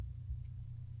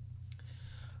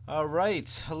All right.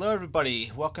 Hello,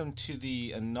 everybody. Welcome to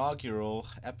the inaugural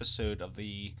episode of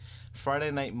the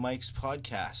Friday Night Mike's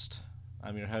podcast.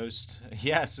 I'm your host.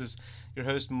 Yes, is your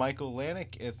host Michael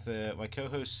Lanik with my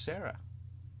co-host Sarah.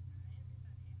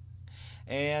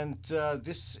 And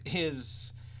this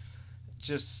is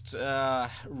just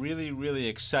really, really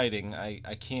exciting. I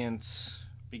can't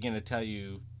begin to tell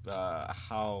you I,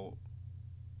 how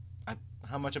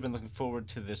much I've been looking forward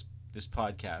to this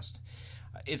podcast.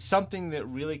 It's something that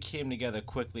really came together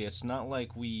quickly. It's not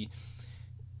like we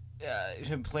have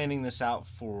been planning this out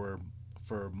for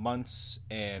months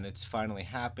and it's finally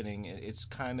happening. It's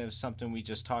kind of something we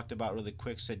just talked about really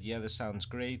quick. Said, yeah, this sounds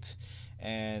great,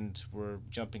 and we're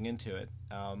jumping into it.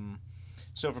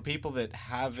 So for people that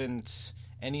haven't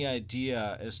any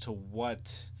idea as to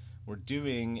what we're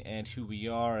doing and who we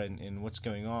are and what's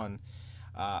going on,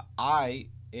 I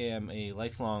am a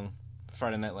lifelong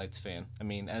Friday Night Lights fan. I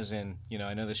mean, as in,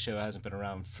 I know the show hasn't been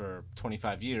around for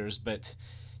 25 years, but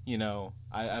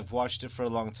I've watched it for a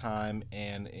long time,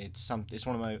 and it's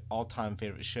one of my all-time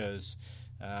favorite shows.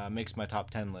 Makes my top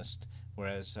 10 list.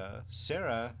 Whereas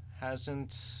Sarah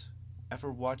hasn't ever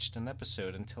watched an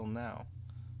episode until now.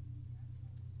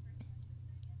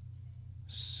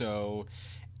 So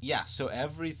yeah, so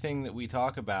everything that we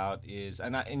talk about is,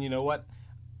 and you know what?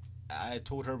 I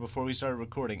told her before we started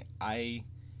recording, I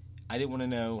didn't want to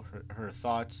know her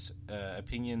thoughts,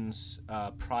 opinions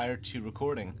prior to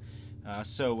recording.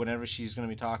 So whenever she's going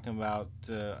to be talking about,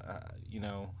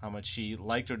 how much she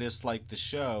liked or disliked the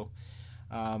show,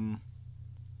 um,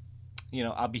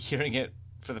 I'll be hearing it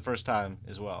for the first time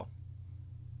as well.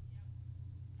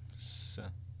 So.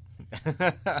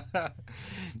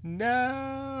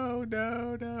 No,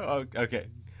 no, no. Oh, okay.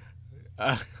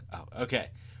 Okay.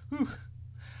 Whew.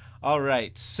 All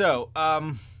right. So,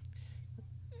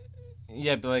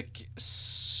 yeah, but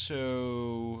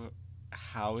so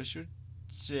how is your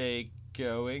day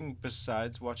going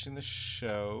besides watching the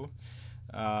show?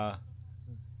 Uh,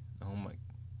 oh my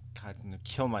God, I'm gonna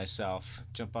kill myself.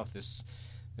 Jump off this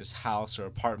house or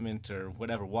apartment or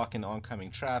whatever, walk into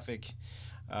oncoming traffic.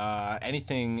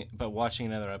 Anything but watching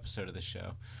another episode of the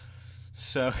show.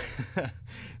 So,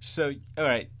 so all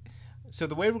right. So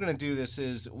the way we're gonna do this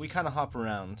is we kind of hop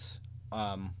around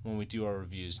when we do our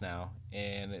reviews now,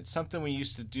 and it's something we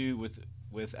used to do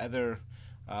with other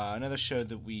another show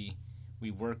that we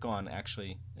work on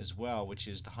actually as well, which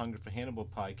is the Hunger for Hannibal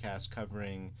podcast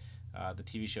covering the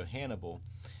TV show Hannibal.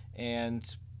 And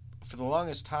for the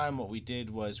longest time, what we did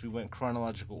was we went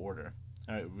chronological order.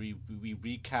 All right, we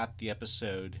recapped the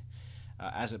episode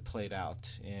as it played out,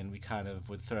 and we kind of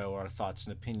would throw our thoughts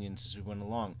and opinions as we went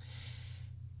along.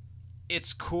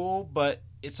 It's cool, but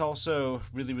it's also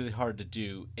really, really hard to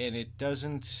do, and it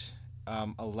doesn't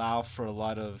allow for a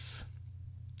lot of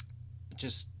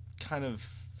just kind of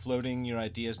floating your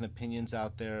ideas and opinions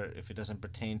out there if it doesn't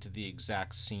pertain to the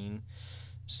exact scene.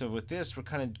 So with this, we're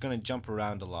kind of going to jump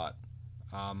around a lot.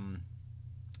 Um,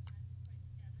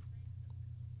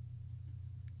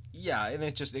 yeah, and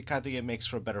it kind of think it makes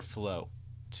for a better flow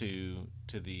to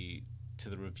the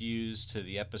reviews, to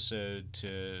the episode,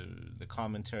 to the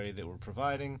commentary that we're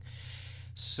providing.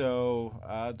 So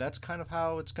that's kind of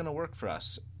how it's going to work for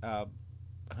us,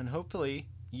 and hopefully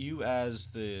you as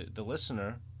the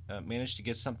listener manage to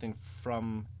get something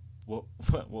from what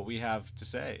what we have to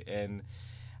say, and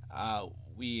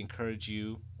we encourage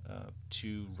you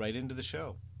to write into the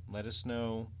show. Let us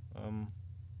know.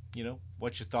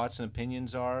 What your thoughts and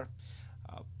opinions are.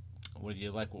 Uh, whether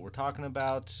you like what we're talking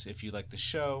about, if you like the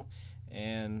show,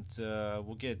 and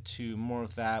we'll get to more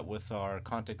of that with our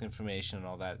contact information and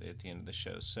all that at the end of the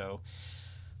show. So,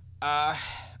 uh,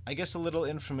 I guess a little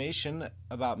information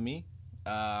about me.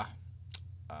 Like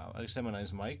I said, my name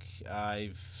is Mike.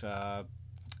 I've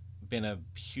been a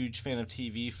huge fan of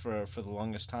TV for the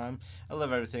longest time. I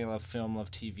love everything. I love film,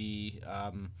 love TV.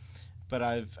 But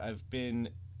I've been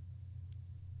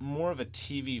more of a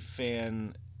TV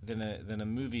fan than a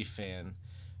movie fan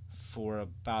for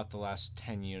about the last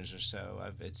 10 years or so.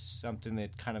 It's something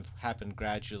that kind of happened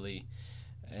gradually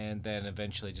and then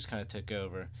eventually just kind of took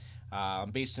over.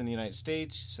 I'm based in the United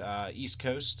States, East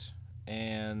Coast,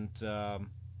 and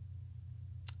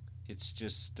it's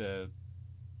just,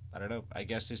 I don't know, I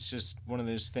guess it's just one of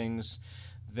those things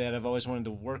that I've always wanted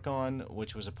to work on,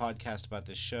 which was a podcast about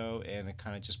this show, and it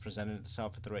kind of just presented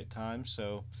itself at the right time.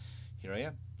 So here I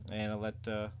am, and I'll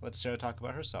let Sarah talk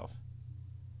about herself.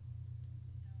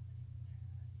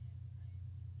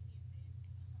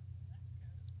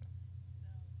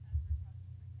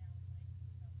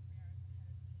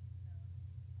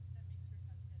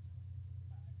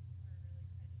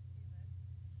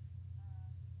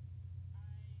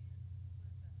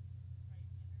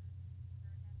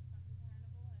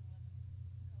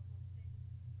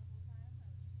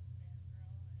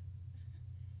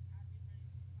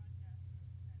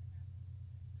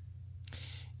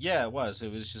 Yeah, it was.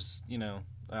 It was just,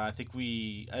 I think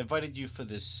I invited you for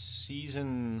the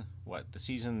season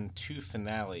two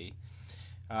finale,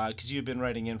 because you had been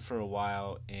writing in for a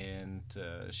while, and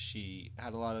she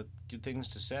had a lot of good things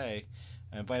to say.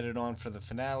 I invited her on for the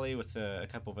finale with a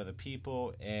couple of other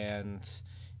people, and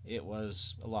it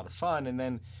was a lot of fun. And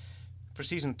then for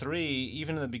season three,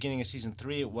 even in the beginning of season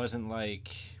three, it wasn't like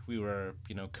we were,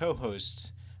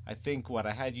 co-hosts. I think what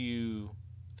I had you,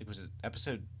 I think was it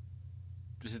episode,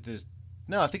 was it this?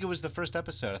 No, I think it was the first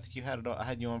episode. I think I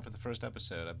had you on for the first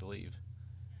episode, I believe.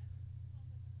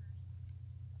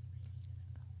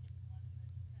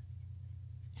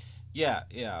 Yeah,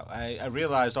 yeah. I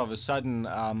realized all of a sudden,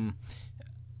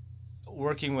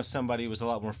 working with somebody was a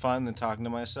lot more fun than talking to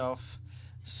myself.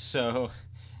 So,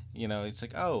 it's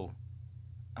like, oh,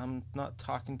 I'm not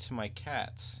talking to my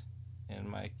cat,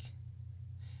 and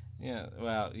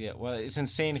well, it's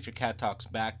insane if your cat talks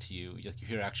back to you, like you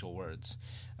hear actual words.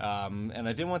 And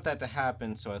I didn't want that to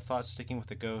happen, so I thought sticking with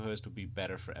the co-host would be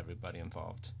better for everybody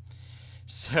involved.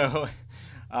 So,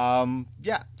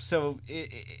 yeah. So,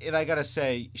 and I gotta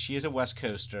say, she is a West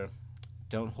Coaster.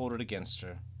 Don't hold it against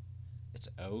her. It's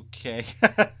okay.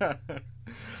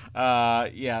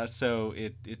 Yeah. So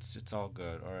it's all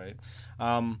good. All right.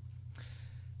 Um,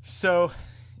 so,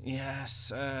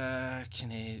 yes,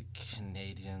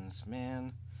 Canadians,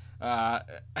 man. Uh,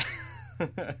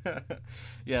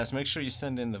 yes, make sure you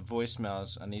send in the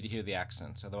voicemails. I need to hear the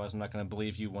accents, otherwise I'm not going to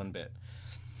believe you one bit.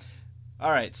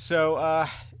 All right, so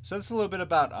that's a little bit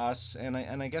about us, and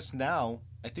I guess now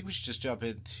I think we should just jump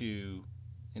into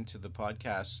the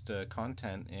podcast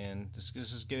content and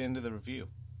just get into the review.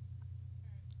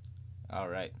 All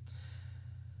right.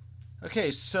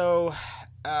 Okay, so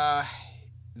uh,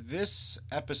 this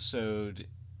episode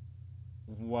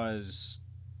was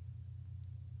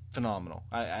phenomenal.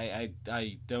 I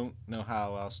don't know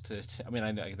how else I mean,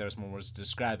 I know there's more words to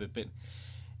describe it, but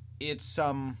it's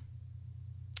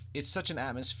it's such an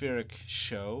atmospheric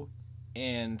show,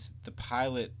 and the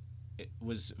pilot, it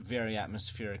was very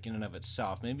atmospheric in and of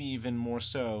itself. Maybe even more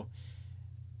so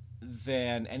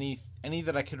than any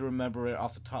that I could remember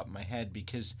off the top of my head,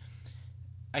 because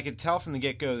I could tell from the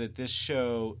get go that this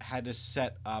show had to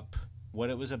set up what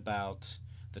it was about,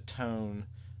 the tone,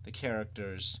 the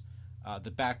characters,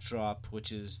 the backdrop,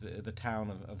 which is the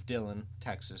town of Dillon,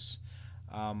 Texas.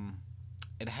 Um,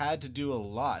 it had to do a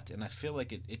lot, and I feel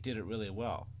like it did it really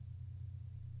well.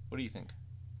 What do you think?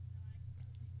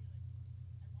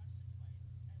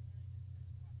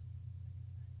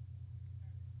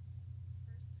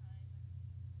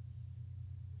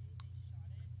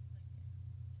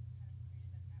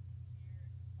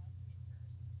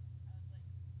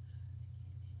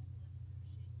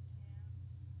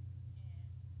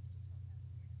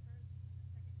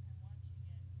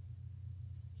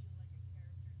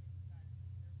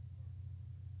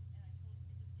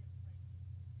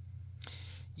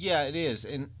 Yeah, it is,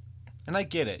 and I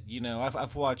get it.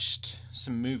 I've watched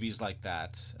some movies like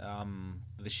that,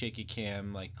 the shaky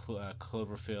cam, like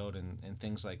Cloverfield and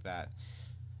things like that,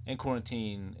 and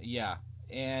Quarantine. Yeah,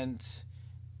 and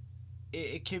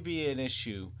it could be an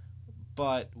issue,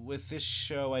 but with this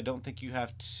show, I don't think you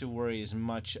have to worry as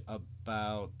much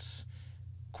about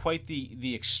quite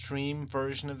the extreme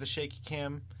version of the shaky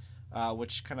cam,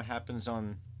 which kind of happens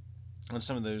on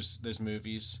some of those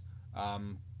movies.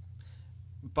 Um,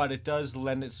 but it does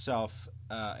lend itself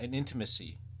an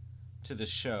intimacy to the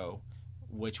show,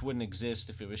 which wouldn't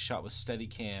exist if it was shot with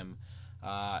Steadicam,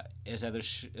 as other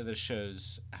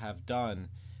shows have done.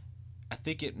 I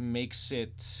think it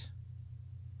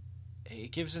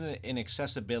gives it an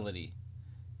accessibility.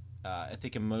 I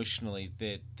think emotionally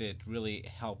that really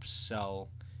helps sell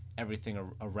everything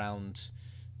around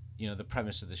the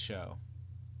premise of the show.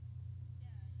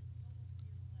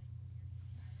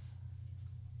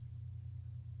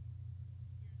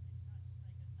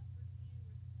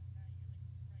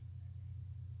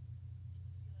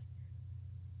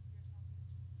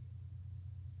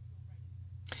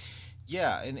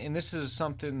 Yeah, and this is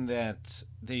something that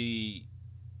they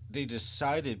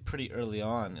decided pretty early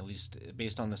on, at least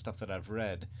based on the stuff that I've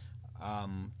read.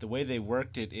 The way they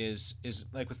worked it is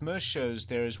like with most shows,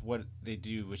 there's what they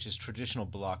do, which is traditional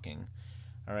blocking.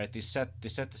 All right, they set the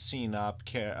scene up.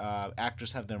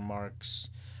 Actors have their marks.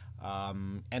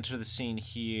 Enter the scene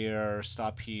here,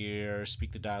 stop here,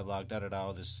 speak the dialogue, da da da,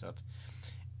 all this stuff.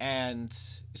 And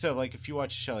so, like, if you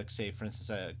watch a show, like, say, for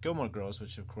instance, Gilmore Girls,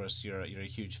 which of course you're a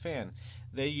huge fan,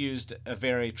 they used a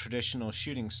very traditional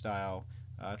shooting style,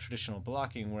 traditional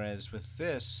blocking. Whereas with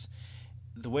this,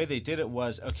 the way they did it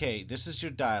was, okay, this is your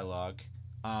dialogue,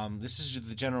 this is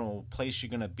the general place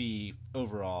you're gonna be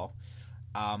overall.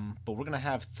 But we're gonna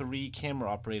have three camera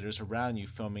operators around you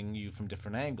filming you from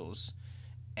different angles.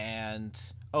 And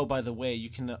oh, by the way, you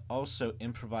can also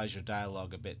improvise your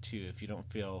dialogue a bit too. If you don't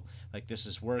feel like this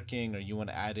is working or you want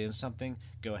to add in something,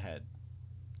 go ahead.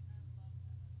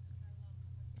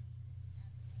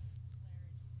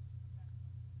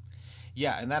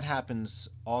 Yeah, and that happens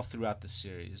all throughout the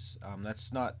series.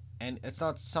 That's not, and it's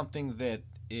not something that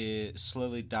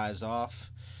slowly dies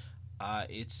off.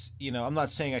 It's, I'm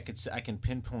not saying I can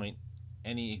pinpoint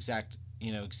any exact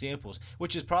examples,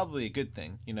 which is probably a good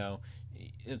thing.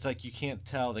 It's like you can't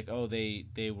tell like, oh, they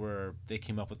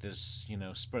came up with this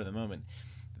spur of the moment.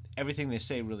 Everything they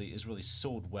say really is really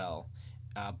sold well.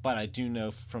 But I do know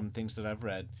from things that I've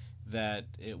read that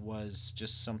it was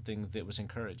just something that was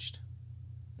encouraged.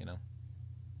 You know.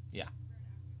 Yeah.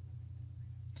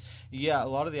 Yeah, a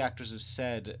lot of the actors have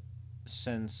said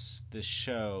since this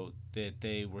show that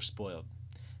they were spoiled.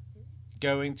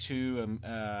 Going to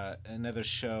another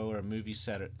show or a movie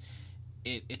set,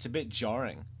 it's a bit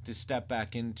jarring to step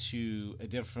back into a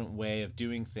different way of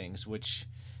doing things, which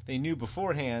they knew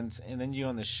beforehand, and then you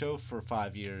on the show for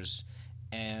 5 years,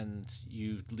 and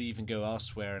you leave and go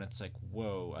elsewhere, and it's like,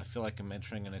 whoa, I feel like I'm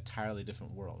entering an entirely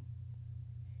different world.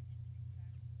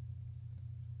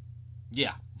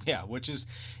 Yeah, yeah, which is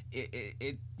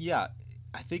yeah,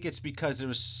 I think it's because there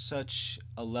was such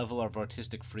a level of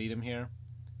artistic freedom here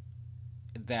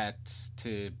that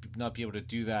to not be able to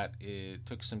do that, it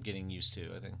took some getting used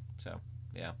to, I think. So,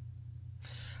 yeah.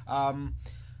 Um,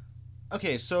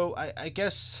 okay, so I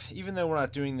guess even though we're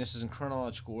not doing this as in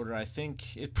chronological order, I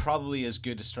think it probably is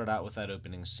good to start out with that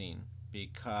opening scene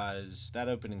because that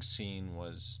opening scene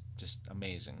was just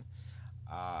amazing.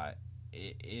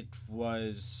 It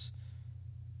was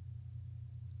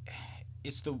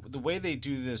it's the way they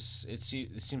do this. It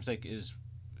seems like is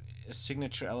a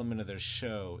signature element of their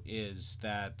show is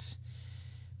that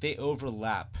they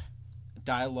overlap.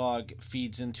 Dialogue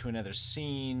feeds into another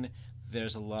scene.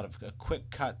 There's a lot of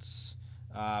quick cuts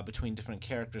between different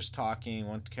characters talking.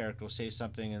 One character will say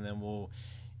something, and then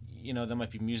there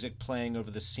might be music playing over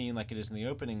the scene like it is in the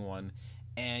opening one,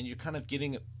 and you're kind of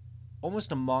getting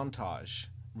almost a montage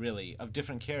really of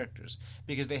different characters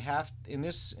because they have in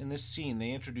this scene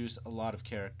they introduce a lot of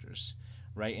characters,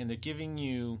 right? And they're giving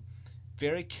you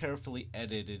very carefully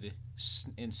edited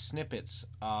in snippets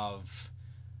of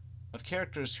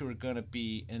characters who are going to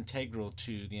be integral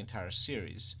to the entire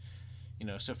series.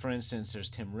 So for instance, there's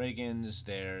Tim Riggins,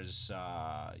 there's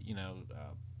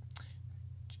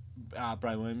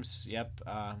Brian Williams, yep,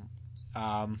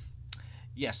 um,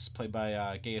 yes, played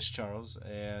by Gaius Charles,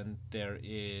 and there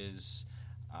is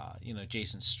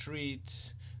Jason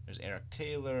Street. There's Eric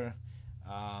Taylor,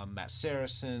 Matt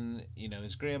Saracen.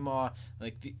 His grandma.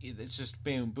 It's just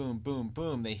boom, boom, boom,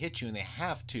 boom. They hit you, and they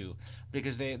have to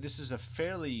because this is a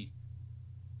fairly.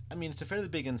 I mean, it's a fairly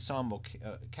big ensemble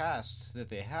cast that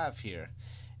they have here,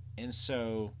 and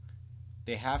so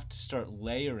they have to start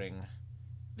layering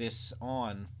this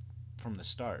on from the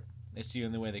start. It's the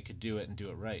only way they could do it and do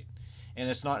it right. And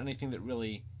it's not anything that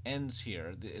really ends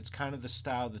here. It's kind of the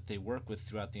style that they work with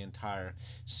throughout the entire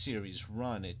series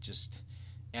run. It just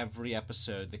every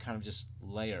episode they kind of just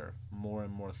layer more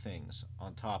and more things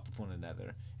on top of one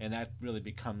another, and that really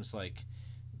becomes like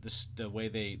the way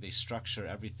they structure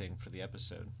everything for the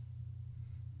episode.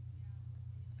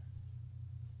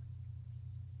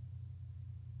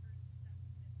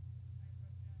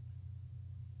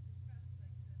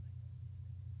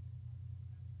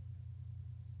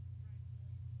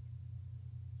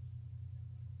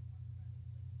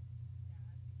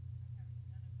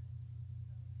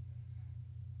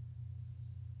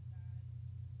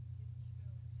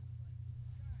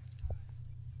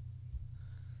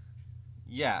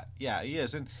 Yeah, yeah, he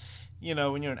is. And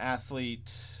when you're an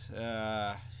athlete,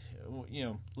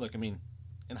 look, I mean,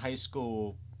 in high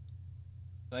school,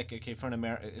 like okay, for an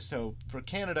America, so for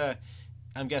Canada,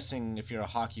 I'm guessing if you're a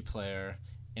hockey player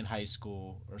in high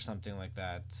school or something like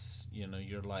that,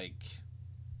 you're like,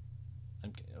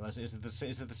 is it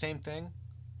the same thing?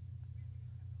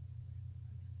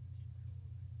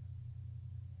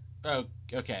 Oh,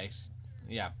 okay,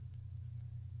 yeah.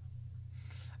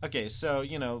 Okay, so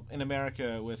in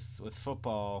America with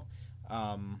football,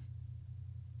 um,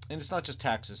 and it's not just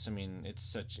Texas. I mean,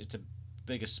 it's a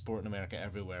biggest sport in America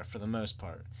everywhere for the most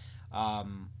part.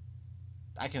 Um,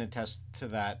 I can attest to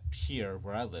that here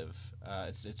where I live.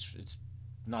 It's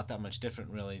not that much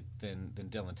different really than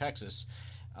Dillon, Texas.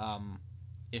 Um,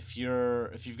 if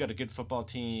you've got a good football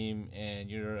team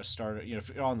and you're a starter, if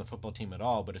you're on the football team at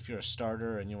all, but if you're a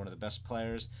starter and you're one of the best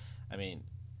players, I mean,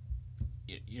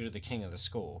 you're the king of the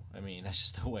school. I mean, that's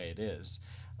just the way it is.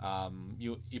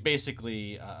 You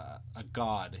basically a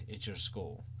god at your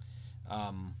school.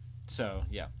 So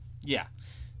yeah, yeah,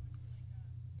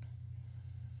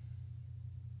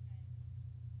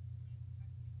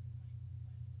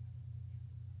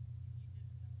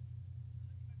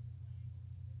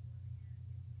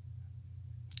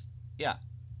 yeah,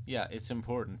 yeah. It's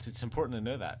important. It's important to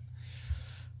know that.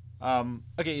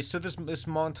 Okay, so this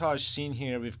montage scene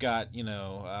here, we've got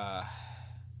got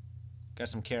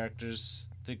some characters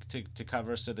to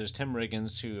cover. So there's Tim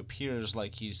Riggins, who appears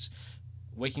like he's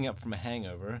waking up from a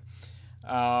hangover.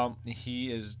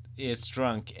 He is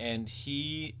drunk, and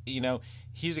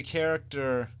he's a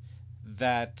character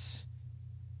that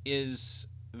is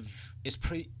he's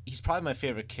probably my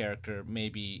favorite character,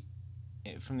 maybe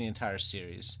from the entire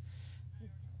series.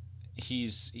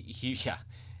 Yeah,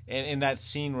 and in that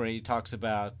scene where he talks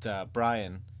about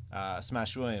Brian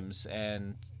Smash Williams,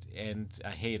 and I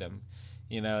hate him.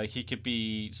 Like he could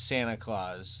be Santa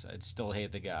Claus. I'd still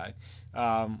hate the guy.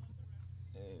 Um,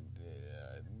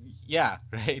 yeah,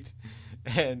 right.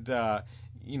 And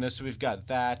so we've got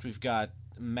that. We've got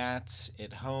Matt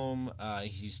at home.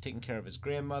 He's taking care of his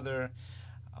grandmother,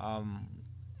 um,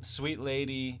 sweet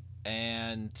lady,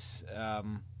 and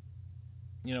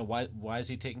why is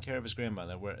he taking care of his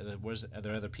grandmother? Are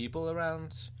there other people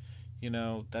around?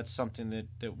 That's something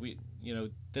that we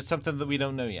that's something that we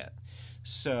don't know yet.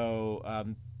 So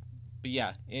but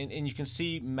yeah, and you can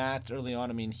see Matt early on.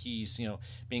 I mean, he's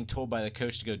being told by the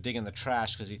coach to go dig in the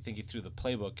trash because he threw the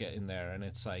playbook in there, and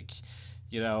it's like,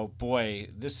 boy,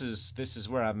 this is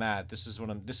where I'm at. This is what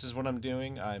I'm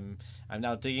doing. I'm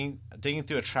now digging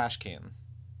through a trash can.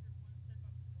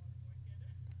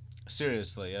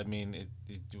 Seriously, I mean,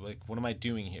 like, what am I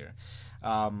doing here?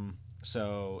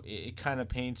 So it kind of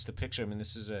paints the picture. I mean,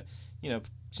 this is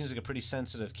seems like a pretty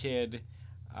sensitive kid.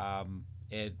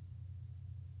 It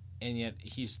and yet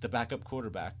he's the backup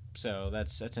quarterback. So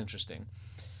that's interesting.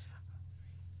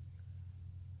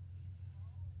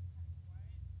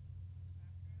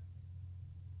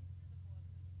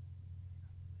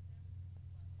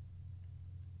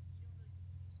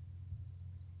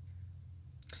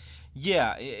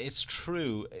 Yeah, it's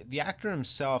true. The actor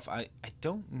himself, I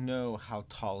don't know how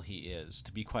tall he is,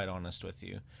 to be quite honest with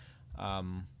you.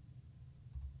 Um,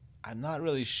 I'm not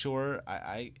really sure.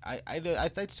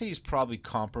 I'd say he's probably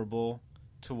comparable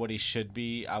to what he should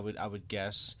be. I would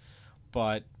guess,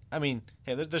 but I mean,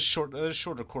 hey, there's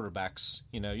shorter quarterbacks.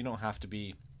 You don't have to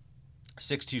be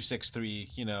 6'2",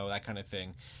 6'3", that kind of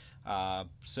thing.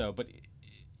 But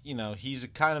he's a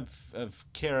kind of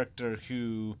character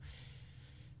who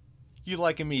you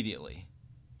like immediately.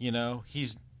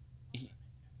 He's he,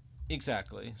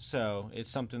 exactly. So it's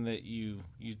something that you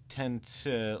tend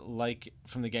to like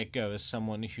from the get go as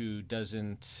someone who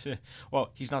doesn't. Well,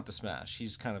 he's not the Smash.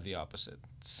 He's kind of the opposite.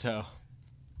 So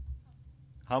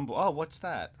humble. Oh, what's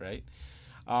that? Right.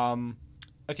 Um,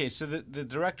 okay. So the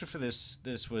director for this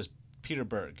was Peter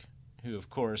Berg, who of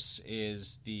course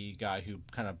is the guy who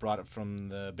kind of brought it from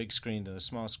the big screen to the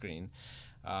small screen.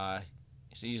 Uh,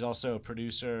 so he's also a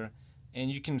producer,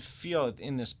 and you can feel it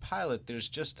in this pilot. There's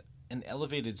just an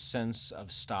elevated sense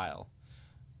of style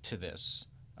to this.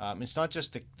 It's not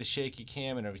just the shaky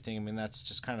cam and everything. I mean, that's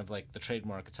just kind of like the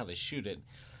trademark. It's how they shoot it.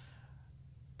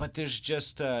 But there's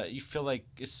just you feel like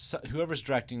whoever's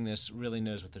directing this really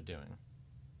knows what they're doing.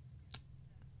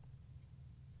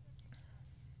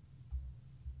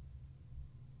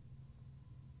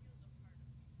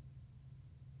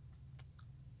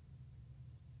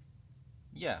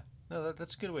 Yeah, no,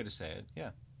 that's a good way to say it.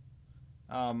 Yeah.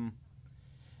 Um,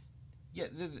 yeah,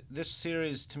 this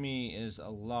series to me is a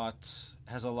lot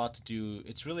has a lot to do.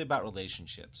 It's really about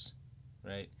relationships,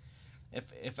 right?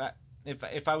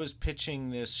 If I was pitching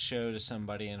this show to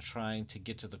somebody and trying to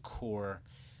get to the core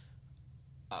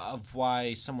of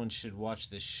why someone should watch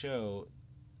this show,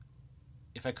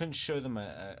 if I couldn't show them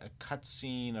a cut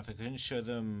scene, if I couldn't show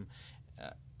them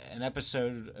uh, an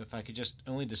episode, if I could just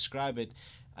only describe it,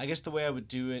 I guess the way I would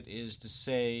do it is to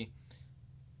say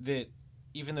that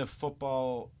even though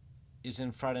football is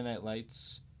in Friday Night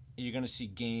Lights, you're going to see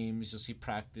games, you'll see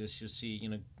practice, you'll see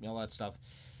all that stuff.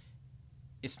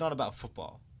 It's not about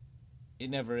football. It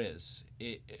never is.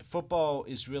 Football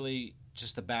is really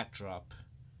just the backdrop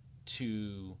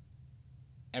to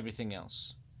everything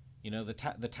else.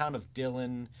 The town of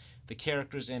Dillon, the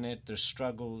characters in it, their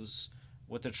struggles,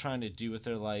 what they're trying to do with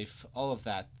their life, all of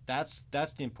that. That's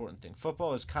the important thing.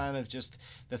 Football is kind of just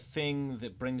the thing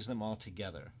that brings them all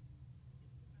together.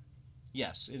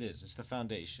 Yes, it is. It's the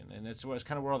foundation, and it's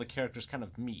kind of where all the characters kind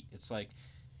of meet. It's like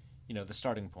the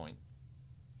starting point.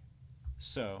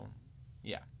 So,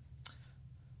 yeah.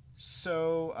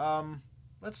 So,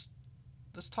 let's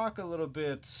let's talk a little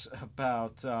bit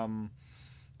about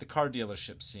the car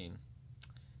dealership scene.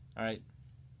 All right,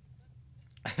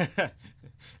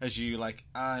 as you like,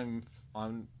 I'm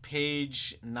on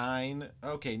page 9.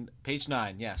 Okay, page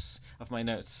 9. Yes, of my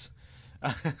notes.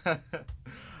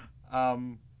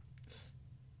 um,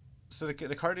 so the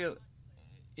car deal,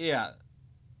 yeah,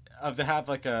 of they have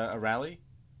like a rally.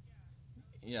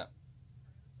 Yeah.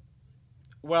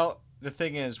 Well, the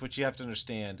thing is, what you have to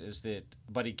understand is that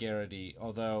Buddy Garrity,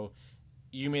 although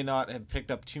you may not have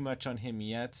picked up too much on him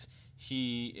yet,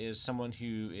 he is someone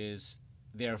who is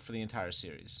there for the entire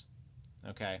series.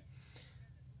 Okay.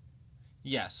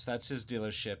 Yes, that's his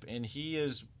dealership, and he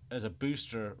is as a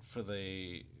booster for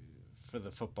the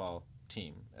football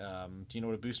team. Do you know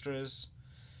what a booster is?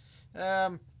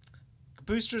 Um,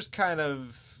 Boosters kind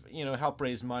of help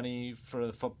raise money for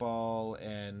the football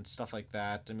and stuff like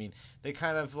that. I mean, they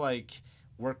kind of like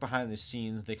work behind the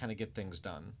scenes. They kind of get things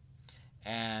done,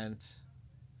 and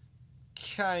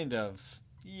kind of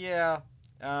yeah.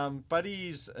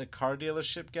 Buddy's a car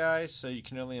dealership guy, so you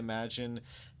can only imagine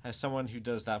as someone who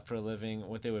does that for a living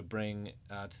what they would bring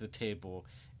to the table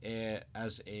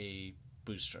as a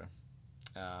booster.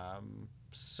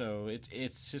 So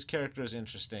it's his character is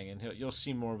interesting, and you'll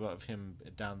see more about him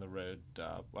down the road.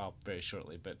 Well, very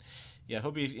shortly, but yeah,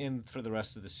 he'll be in for the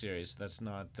rest of the series. That's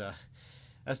not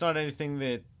anything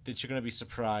that you're going to be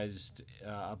surprised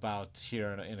about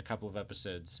here in a couple of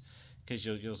episodes, because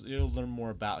you'll learn more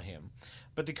about him.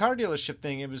 But the car dealership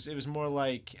thing, it was more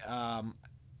like I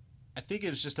think it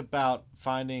was just about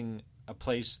finding a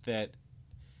place that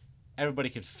everybody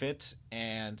could fit,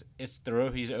 and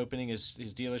he's opening his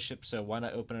dealership, so why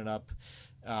not open it up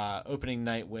opening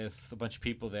night with a bunch of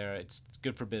people there? It's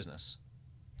good for business.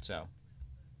 So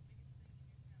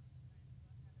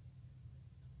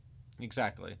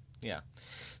exactly, yeah.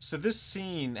 So this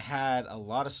scene had a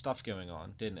lot of stuff going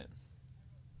on, didn't it?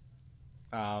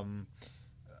 um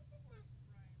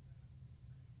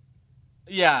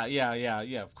yeah, yeah, yeah,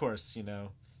 yeah, of course,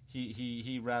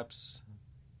 he raps.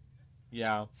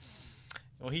 Yeah.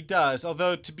 Well, he does.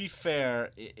 Although to be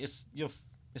fair, it's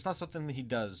not something that he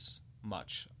does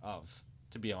much of,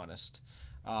 to be honest.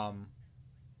 Um,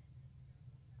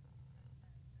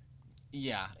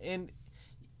 yeah, and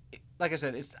like I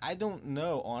said, it's I don't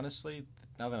know honestly.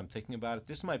 Now that I'm thinking about it,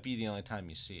 this might be the only time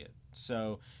you see it.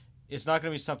 So it's not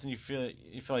going to be something you feel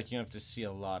like you have to see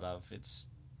a lot of. It's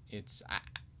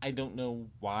I don't know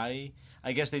why.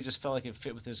 I guess they just felt like it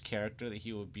fit with his character that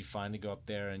he would be fine to go up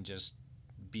there and just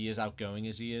be as outgoing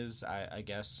as he is. I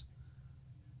guess.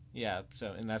 Yeah.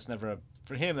 So and that's never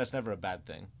for him. That's never a bad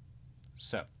thing.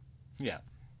 So yeah.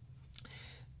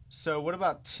 So what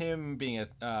about Tim being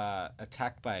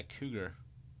attacked by a cougar?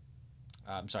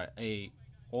 I'm sorry, a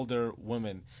older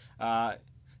woman. Uh,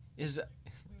 is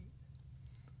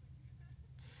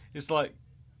is like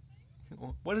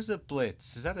what is a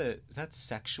blitz? Is that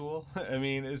sexual? I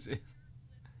mean,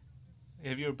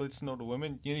 have you ever blitzed an older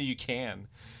woman? You can.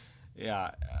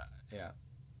 Yeah, yeah.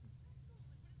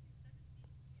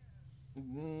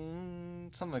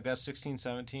 Something like that. 16,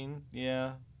 17.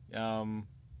 Yeah. Um.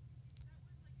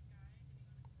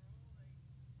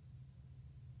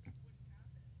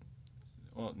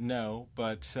 Well, no,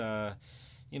 but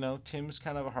Tim's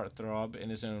kind of a heartthrob in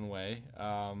his own way.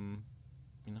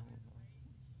 You know.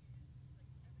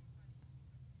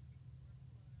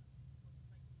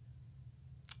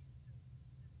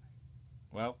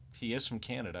 Well, he is from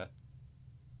Canada.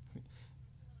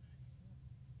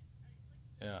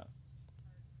 Yeah.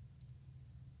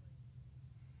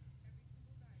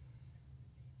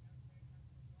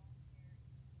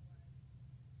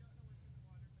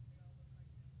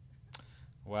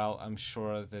 Well, I'm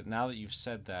sure that now that you've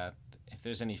said that, if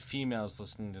there's any females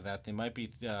listening to that, they might be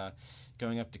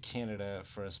going up to Canada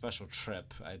for a special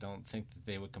trip. I don't think that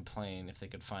they would complain if they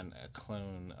could find a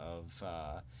clone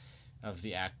of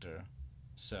the actor.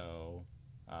 So,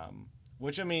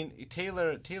 which I mean,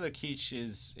 Taylor Keach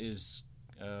is.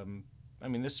 I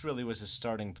mean, this really was his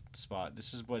starting spot.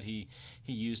 This is what he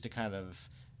used to kind of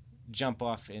jump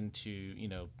off into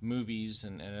movies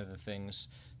and other things.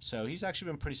 So he's actually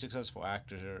been a pretty successful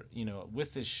actor,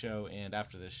 with this show and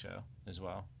after this show as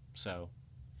well. So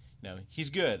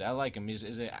he's good. I like him. He's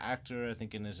as an actor. I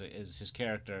think, and as his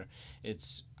character,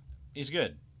 it's he's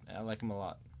good. I like him a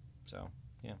lot. So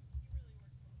yeah.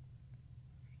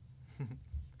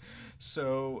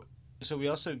 So we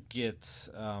also get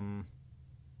to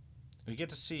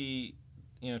see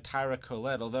Tyra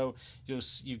Colette, although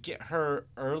you get her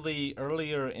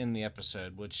earlier in the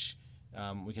episode, which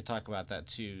we could talk about that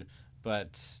too.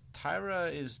 But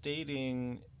Tyra is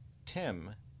dating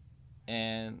Tim,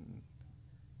 and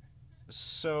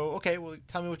So, okay, well,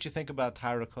 tell me what you think about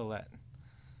Tyra Colette.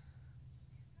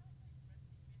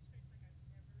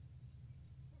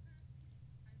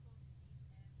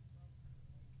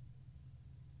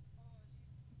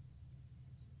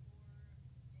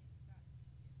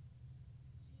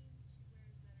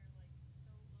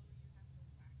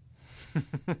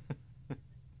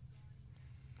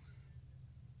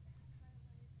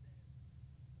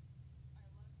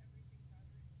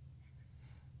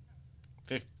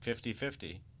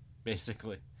 Fifty-fifty,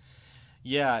 basically.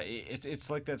 Yeah, it's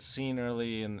like that scene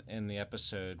early in the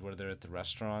episode where they're at the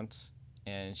restaurant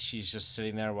and she's just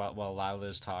sitting there while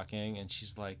Lila's talking, and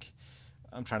she's like,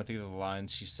 I'm trying to think of the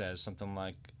lines she says, something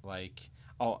like,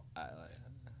 oh,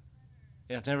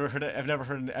 I've never heard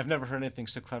anything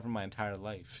so clever in my entire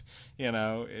life.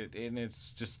 And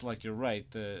it's just like you're right.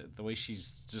 The way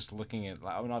she's just looking at,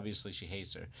 I mean, obviously she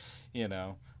hates her, you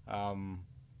know. Um,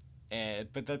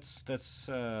 but that's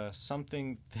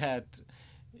something that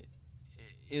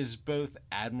is both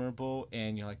admirable,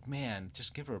 and you're like, man,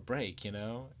 just give her a break.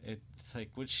 It's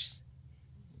like, which,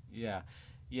 yeah,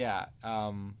 yeah.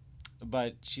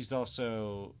 But she's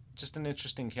also just an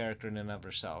interesting character in and of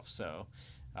herself. So,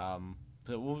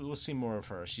 but we'll see more of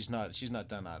her. She's not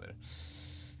done either.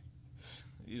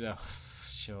 You know,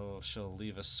 she'll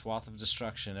leave a swath of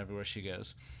destruction everywhere she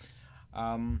goes.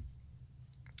 Um,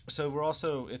 so we're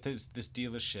also at this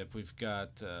dealership. We've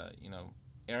got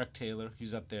Eric Taylor,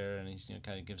 who's up there, and he's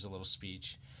kind of gives a little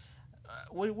speech.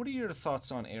 What are your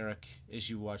thoughts on Eric as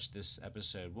you watched this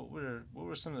episode? What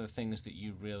were some of the things that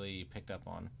you really picked up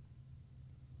on?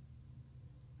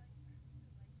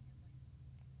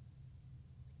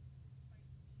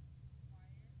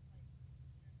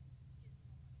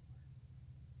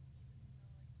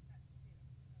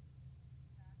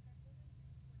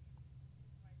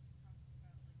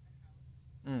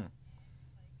 Mm.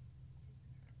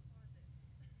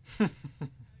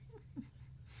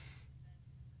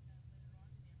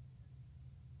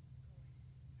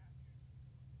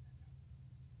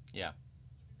 Yeah.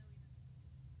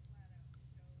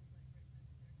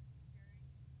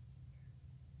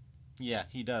 Yeah,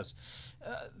 he does.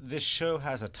 This show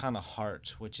has a ton of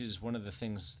heart, which is one of the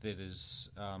things that is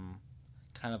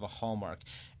kind of a hallmark.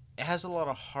 It has a lot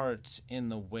of heart in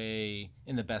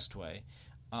the best way.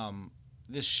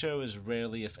 This show is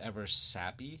rarely, if ever,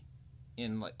 sappy.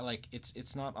 In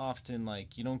it's not often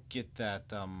like you don't get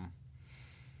that.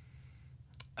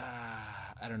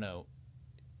 I don't know.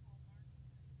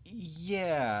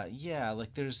 Yeah, yeah.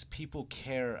 Like there's people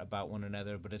care about one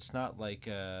another, but it's not like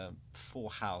a Full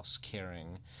House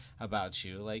caring about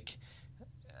you. Like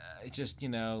just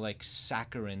like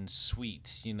saccharine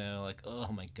sweet. Like,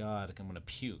 oh my god, like I'm gonna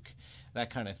puke, that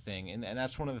kind of thing. And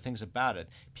that's one of the things about it.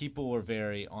 People were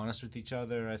very honest with each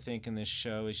other. I think in this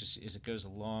show, is just as it goes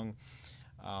along.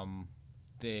 Um,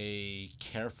 they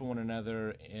care for one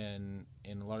another in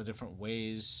a lot of different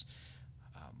ways.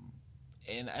 Um,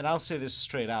 and I'll say this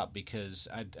straight out because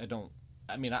I don't.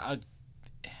 I mean,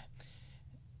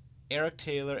 Eric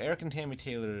and Tammy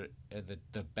Taylor are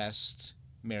the best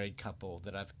married couple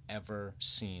that I've ever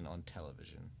seen on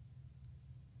television.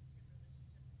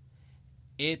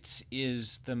 It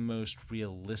is the most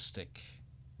realistic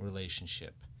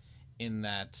relationship in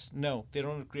that no, they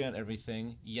don't agree on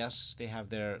everything. Yes, they have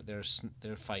their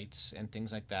fights and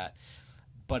things like that,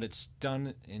 but it's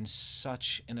done in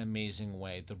such an amazing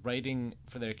way. The writing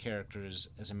for their characters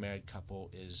as a married couple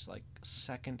is like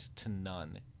second to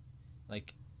none.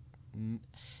 Like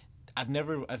I've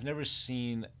never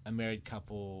seen a married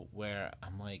couple where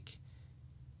I'm like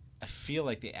I feel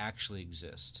like they actually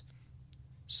exist.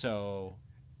 So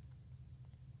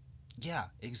yeah,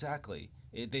 exactly.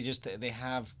 They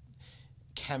have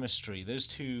chemistry. Those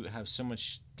two have so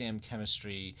much damn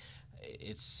chemistry.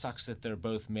 It sucks that they're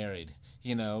both married,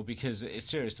 because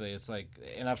seriously, it's like,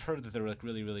 and I've heard that they're like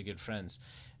really, really good friends.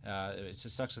 It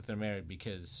just sucks that they're married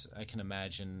because I can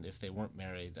imagine if they weren't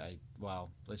married,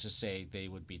 well, let's just say they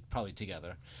would be probably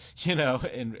together,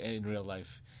 in real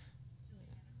life.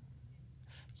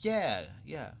 Yeah,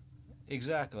 yeah,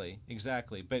 exactly,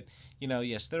 exactly. But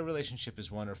yes, their relationship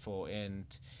is wonderful, and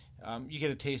you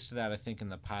get a taste of that, I think, in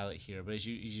the pilot here. But as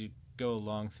you go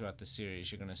along throughout the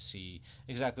series, you're going to see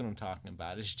exactly what I'm talking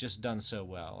about. It's just done so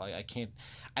well. I can't,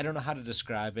 I don't know how to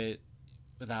describe it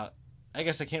without. I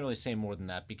guess I can't really say more than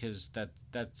that because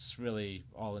that's really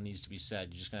all that needs to be said.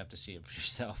 You're just gonna have to see it for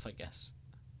yourself, I guess.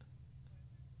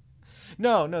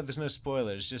 No, no, there's no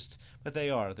spoilers. Just, but they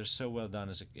are. They're so well done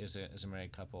as a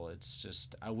married couple. It's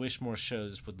just I wish more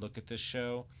shows would look at this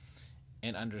show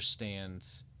and understand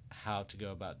how to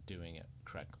go about doing it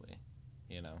correctly.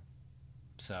 You know.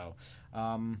 So,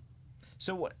 um,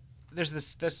 so what? there's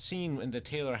this scene in the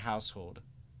Taylor household.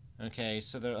 Okay,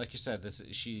 so they're like you said,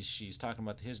 she's talking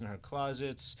about his and her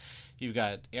closets. You've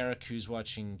got Eric who's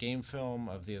watching game film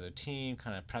of the other team,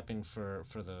 kind of prepping for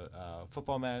the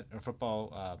football match or football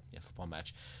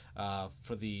match,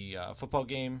 for the football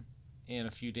game in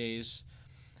a few days,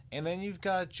 and then you've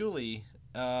got Julie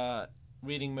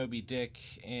reading Moby Dick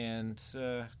and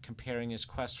comparing his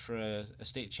quest for a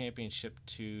state championship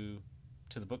to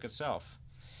the book itself.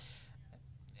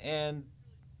 And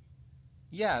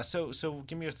yeah, so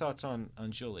give me your thoughts on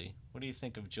Julie. What do you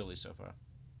think of Julie so far?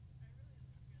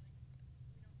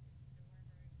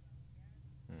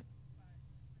 Hmm.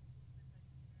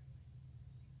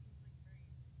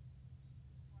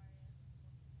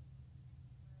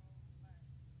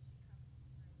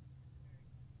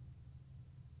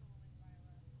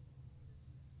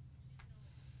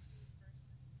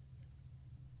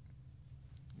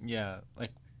 Yeah,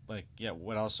 yeah.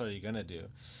 What else are you gonna do?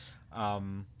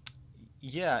 Um,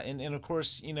 yeah, and of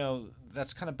course,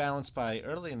 that's kind of balanced by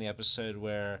early in the episode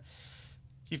where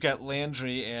you've got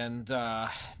Landry and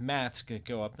Matt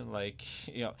go up and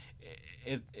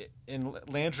and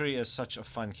Landry is such a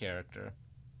fun character.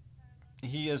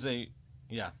 He is a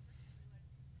yeah,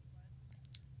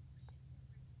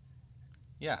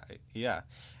 yeah, yeah,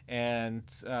 and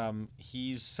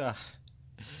he's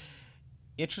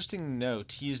interesting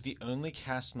note. He is the only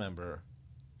cast member.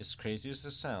 As crazy as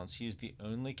this sounds, he is the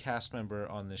only cast member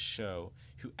on this show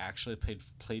who actually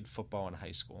played football in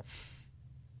high school.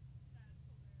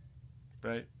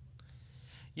 Right?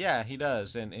 Yeah, he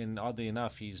does, and oddly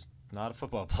enough, he's not a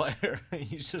football player.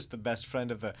 He's just the best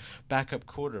friend of the backup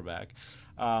quarterback.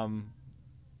 Um,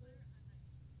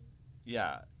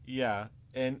 yeah, yeah,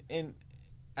 and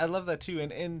I love that too.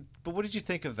 And but what did you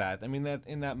think of that? I mean, that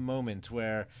in that moment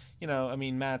where I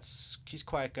mean, he's a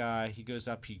quiet guy. He goes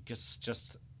up, he gets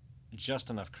just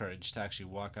enough courage to actually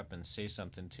walk up and say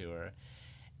something to her,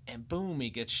 and boom, he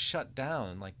gets shut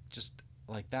down just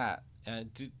like that.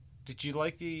 Did you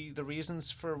like the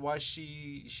reasons for why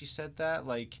she said that?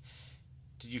 Like,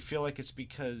 did you feel like it's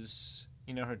because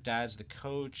her dad's the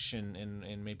coach,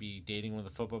 and maybe dating one of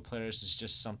the football players is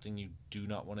just something you do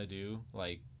not want to do?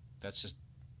 Like, that's just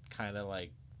kind of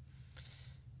like,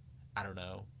 I don't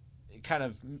know, kind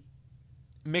of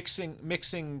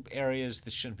mixing areas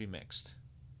that shouldn't be mixed.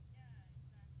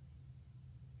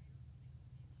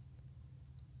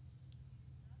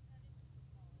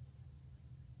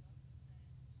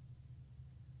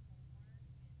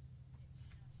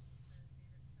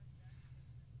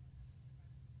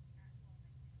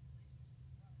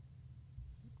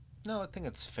 No, I think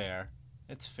it's fair.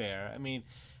 It's fair. I mean,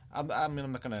 I'm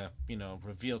not gonna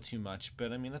reveal too much,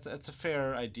 but I mean it's a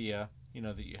fair idea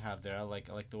that you have there. I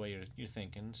like the way you're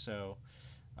thinking. So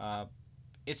uh,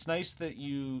 it's nice that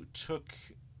you took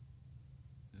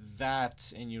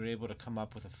that and you're able to come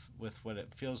up with what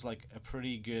it feels like a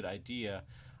pretty good idea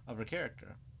of her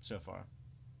character so far.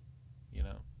 You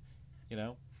know, you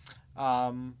know.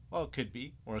 Well, it could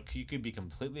be, or you could be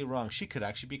completely wrong. She could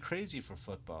actually be crazy for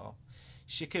football.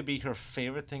 She could be her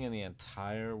favorite thing in the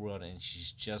entire world, and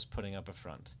she's just putting up a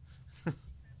front.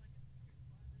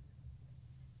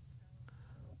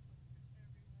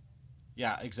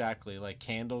 Yeah, exactly. Like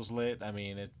candles lit. I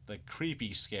mean, it like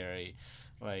creepy, scary.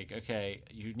 Like, okay,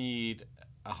 you need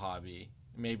a hobby.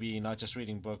 Maybe not just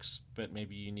reading books, but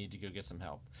maybe you need to go get some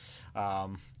help.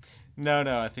 Um, no,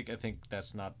 no, I think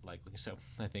that's not likely. So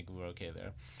I think we're okay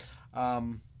there.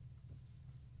 Um,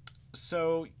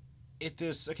 so at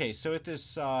this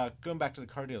going back to the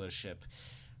car dealership,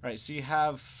 right? So you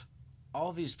have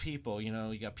all these people.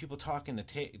 You got people talking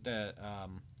to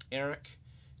Eric.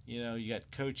 You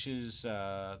got coaches.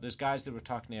 There's guys that were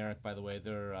talking to Eric. By the way,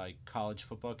 they're college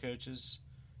football coaches.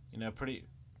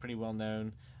 Pretty well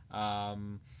known.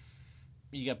 Um,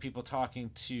 you got people talking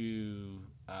to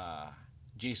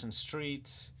Jason Street.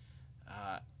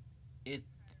 Uh, it.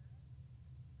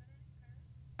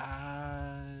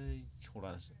 Hold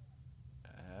on.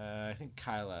 I think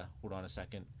Kyla. Hold on a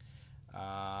second.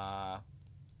 Uh,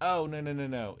 oh, no, no, no,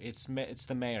 no. It's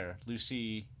the mayor,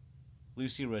 Lucy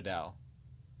Riddell.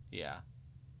 Yeah,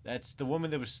 that's the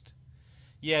woman that was.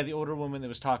 Yeah, the older woman that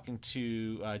was talking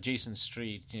to Jason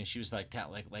Street. She was like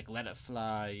let it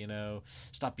fly.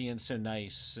 Stop being so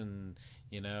nice, and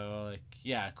like,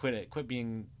 yeah, quit it, quit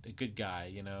being a good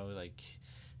guy. Like,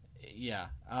 yeah.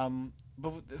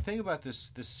 But the thing about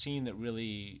this scene that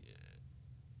really,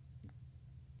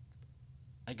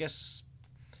 I guess,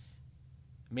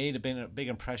 made a big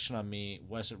impression on me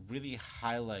was it really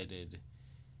highlighted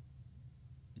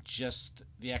just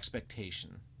the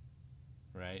expectation,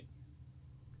 right?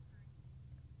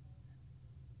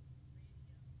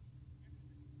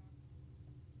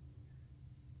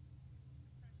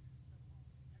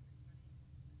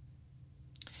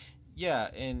 Yeah,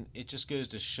 and it just goes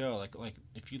to show, like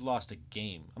if you lost a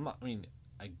game, I'm not. I mean,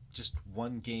 just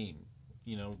one game.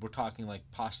 We're talking like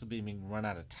possibly being run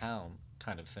out of town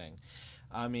kind of thing.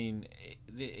 I mean,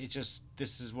 it just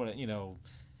this is what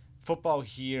football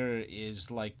here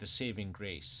is like the saving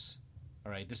grace.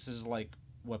 All right, this is like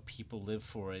what people live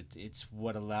for. It's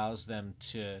what allows them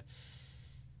to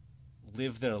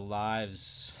live their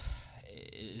lives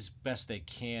as best they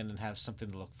can and have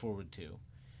something to look forward to.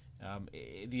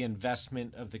 The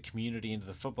investment of the community into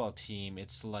the football team,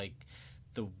 it's like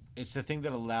the it's the thing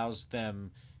that allows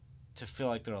them to feel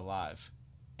like they're alive,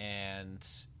 and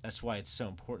that's why it's so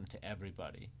important to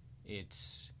everybody.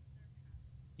 It's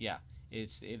Yeah,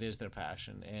 it is their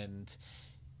passion, and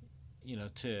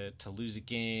to lose a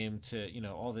game, to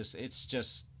all this, it's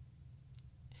just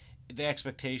the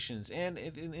expectations, and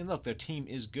look, their team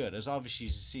is good, as obviously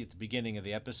you see at the beginning of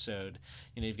the episode.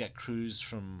 You've got Cruz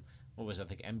from, what was that,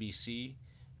 like NBC.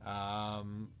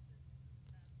 um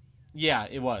yeah,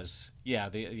 it was. Yeah,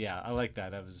 I like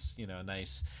that. That was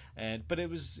nice. But it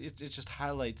just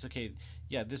highlights, okay,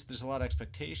 yeah, this there's a lot of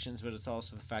expectations, but it's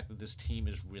also the fact that this team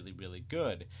is really really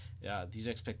good. These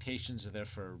expectations are there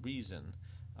for a reason.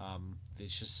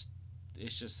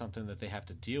 It's just something that they have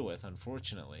to deal with,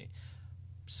 unfortunately.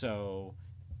 So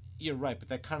you're right, but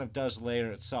that kind of does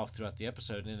layer itself throughout the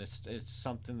episode, and it's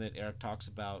something that Eric talks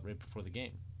about right before the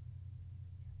game.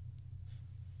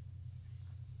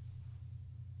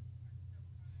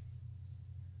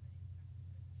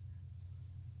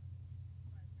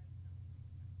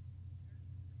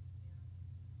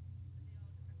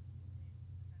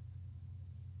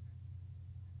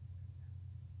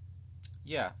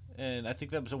 Yeah, and I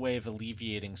think that was a way of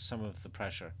alleviating some of the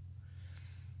pressure.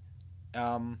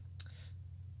 Um,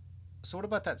 so what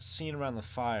about that scene around the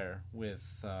fire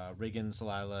with Riggins,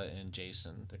 Lila, and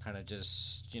Jason? They're kind of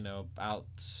just out,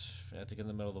 I think, in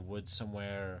the middle of the woods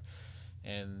somewhere,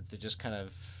 and they're just kind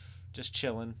of just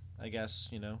chilling, I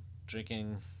guess.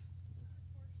 Drinking.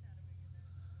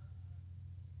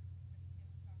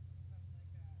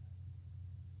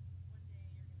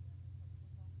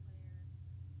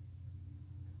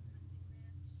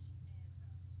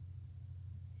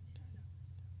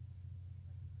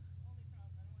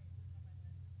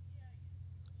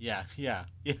 Yeah, yeah,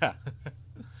 yeah,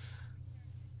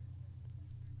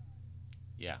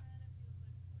 yeah.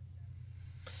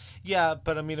 Yeah,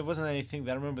 but I mean, it wasn't anything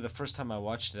that I remember the first time I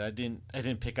watched it. I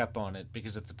didn't pick up on it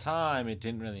because at the time it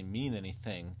didn't really mean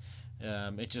anything.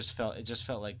 It just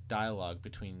felt like dialogue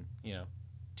between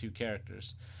two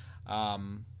characters.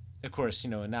 Um, of course,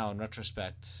 now in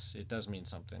retrospect, it does mean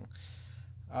something.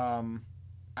 Um,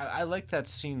 I like that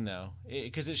scene though,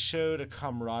 because it showed a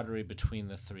camaraderie between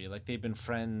the three. Like they've been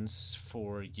friends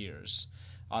for years.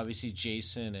 Obviously,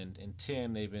 Jason and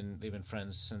Tim, they've been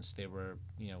friends since they were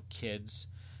kids.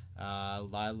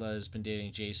 Lila has been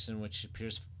dating Jason, which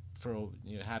appears for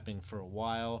happening for a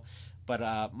while.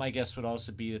 But my guess would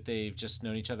also be that they've just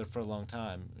known each other for a long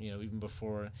time. Even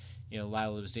before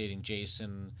Lila was dating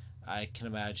Jason, I can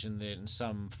imagine that in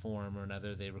some form or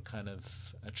another they were kind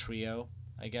of a trio,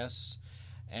 I guess.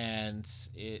 And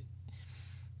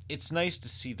it's nice to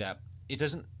see that. It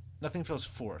doesn't Nothing feels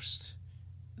forced.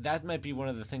 That might be one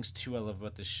of the things too I love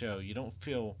about this show. You don't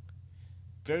feel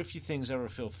Very few things ever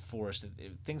feel forced.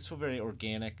 Things feel very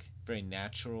organic, very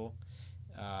natural.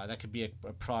 That could be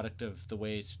a product of the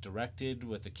way it's directed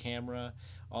with the camera,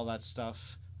 all that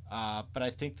stuff. But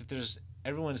I think that there's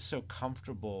everyone is so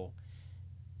comfortable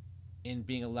in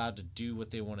being allowed to do what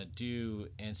they want to do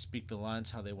and speak the lines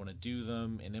how they want to do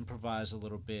them and improvise a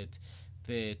little bit,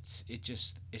 that it's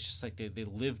just like they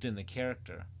lived in the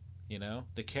character.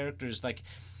 The characters, like,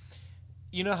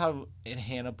 how in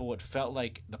Hannibal it felt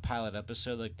like the pilot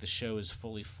episode, like the show is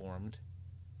fully formed.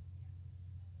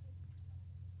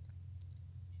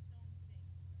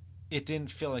 It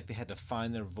didn't feel like they had to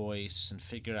find their voice and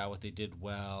figure out what they did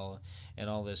well and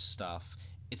all this stuff.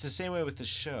 It's the same way with the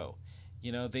show.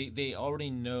 They already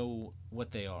know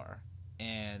what they are,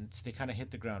 and they kind of hit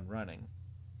the ground running.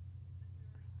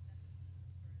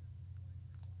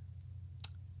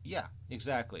 Yeah,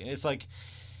 exactly. And it's like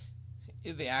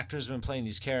the actors have been playing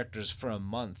these characters for a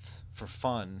month for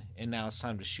fun, and now it's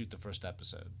time to shoot the first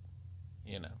episode.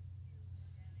 You know.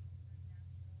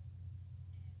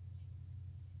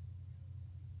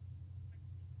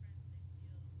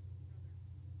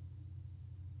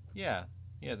 Yeah,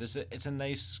 yeah. It's a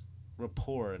nice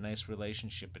rapport, a nice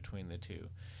relationship between the two.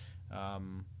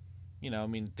 Um, I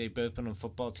mean, they've both been on a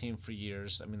football team for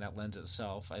years. I mean, that lends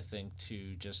itself, I think,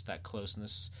 to just that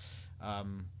closeness.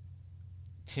 Um,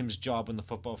 Tim's job on the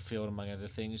football field, among other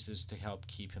things, is to help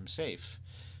keep him safe.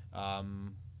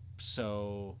 Um,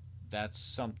 so that's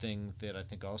something that I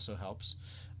think also helps,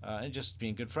 and just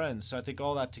being good friends. So I think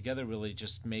all that together really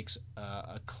just makes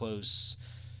a close,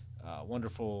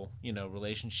 wonderful,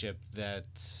 relationship that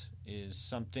is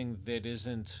something that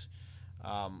isn't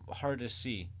hard to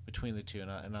see between the two,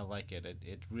 and I like it.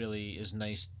 It really is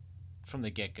nice from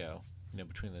the get go,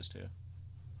 between those two.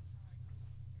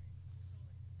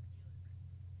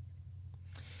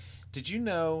 Did you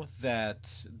know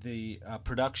that the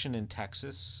production in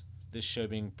Texas, this show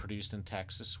being produced in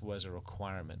Texas, was a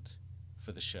requirement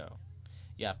for the show?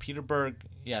 Yeah, Peter Berg.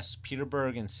 Yes, Peter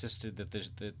Berg insisted that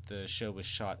the show was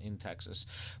shot in Texas.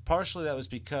 Partially that was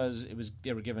because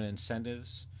they were given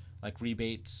incentives like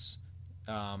rebates,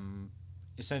 um,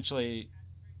 essentially,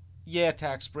 yeah,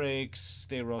 tax breaks.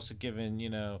 They were also given,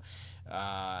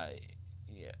 uh,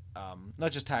 yeah,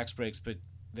 not just tax breaks, but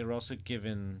they were also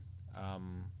given,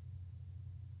 um,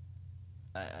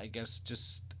 I guess,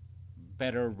 just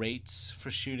better rates for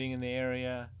shooting in the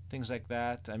area, things like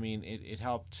that. I mean, it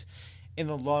helped in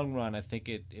the long run. I think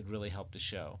it really helped the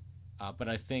show, but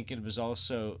I think it was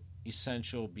also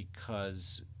essential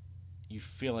because you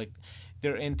feel like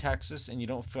they're in Texas and you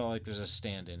don't feel like there's a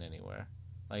stand-in anywhere.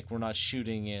 Like we're not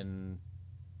shooting in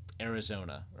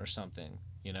Arizona or something,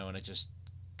 and it just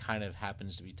kind of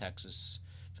happens to be Texas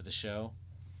for the show.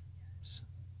 So,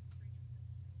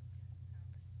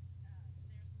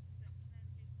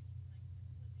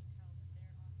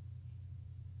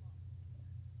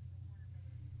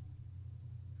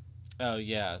 oh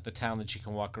yeah, the town that you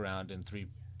can walk around in three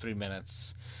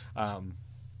minutes. Um,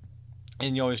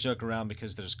 and you always joke around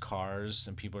because there's cars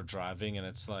and people are driving, and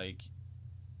it's like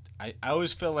I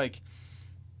always feel like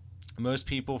most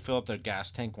people fill up their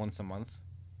gas tank once a month.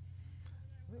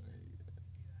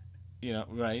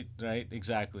 Right,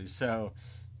 exactly. So,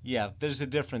 yeah, there's a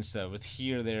difference though. With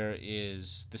here,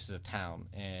 this is a town,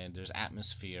 and there's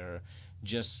atmosphere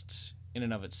just in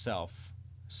and of itself.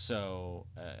 So,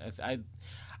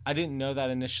 I didn't know that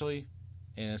initially,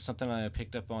 and it's something I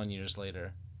picked up on years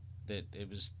later. That it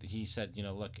was he said,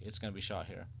 look, it's going to be shot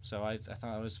here. So I thought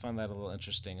I always found that a little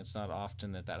interesting. It's not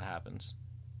often that happens,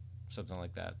 something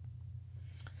like that.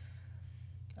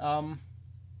 Um,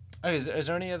 okay, is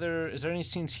there any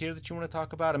scenes here that you want to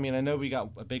talk about? I mean, I know we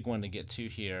got a big one to get to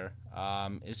here.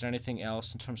 Is there anything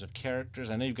else in terms of characters?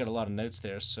 I know you've got a lot of notes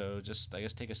there, so just I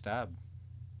guess take a stab.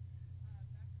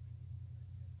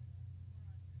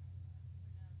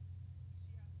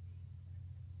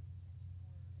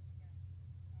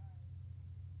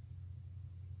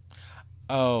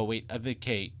 Oh wait, the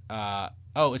Kate.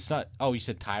 Oh, it's not. Oh, you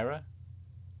said Tyra.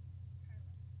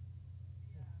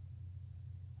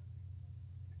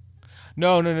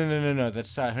 No, no, no, no, no, no.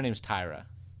 That's her name's Tyra.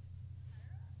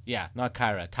 Yeah, not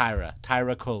Kyra. Tyra.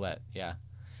 Tyra Colette. Yeah.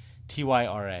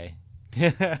 Tyra.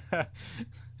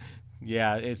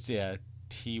 Yeah, it's yeah.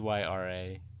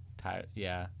 Tyra. Ty.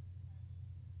 Yeah.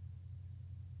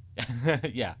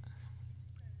 Yeah.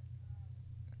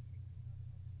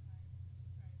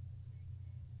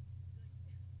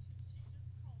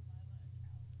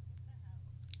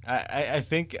 I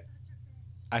think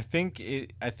I think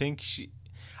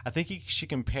she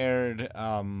compared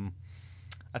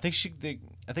I think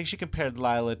I think she compared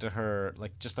Lila to her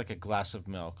like just like a glass of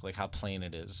milk, like how plain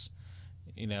it is.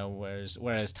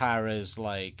 Whereas Tyra is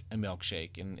like a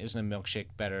milkshake, and isn't a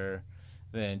milkshake better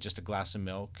than just a glass of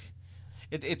milk?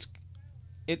 It, it's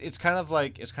it's kind of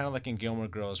like in Gilmore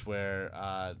Girls where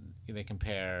they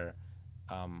compare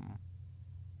um,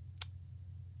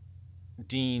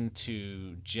 Dean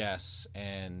to Jess,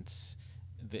 and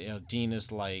Dean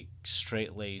is like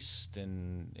straight laced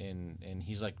and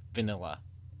he's like vanilla,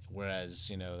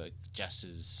 whereas like Jess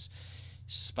is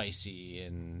spicy,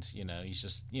 and he's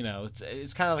just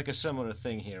it's kind of like a similar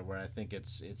thing here where I think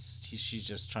she's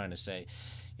just trying to say,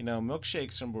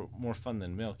 milkshakes are more fun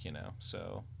than milk,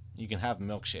 so you can have a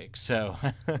milkshake. So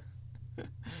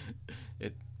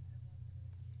it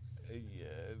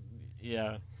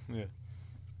yeah, yeah.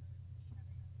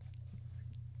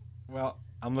 Well,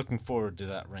 I'm looking forward to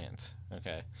that rant.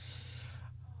 Okay.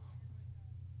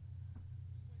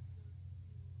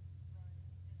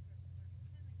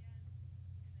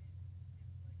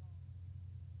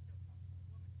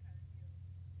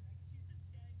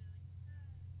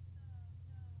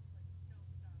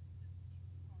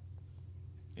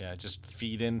 Yeah, just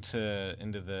feed into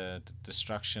the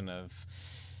destruction of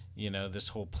this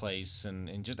whole place,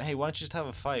 and just hey, why don't you just have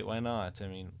a fight? Why not? I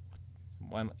mean,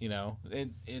 why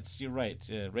it's you're right.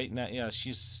 Right now, yeah,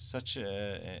 she's such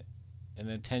an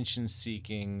attention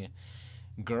seeking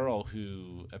girl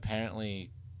who apparently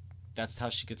that's how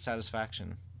she gets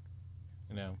satisfaction.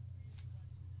 You know.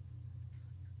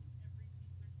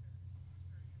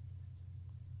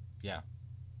 Yeah.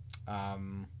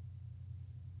 Um,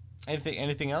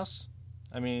 anything else?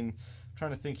 I mean, I'm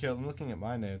trying to think here. I'm looking at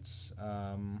my notes.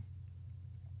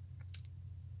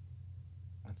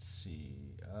 Let's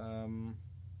see.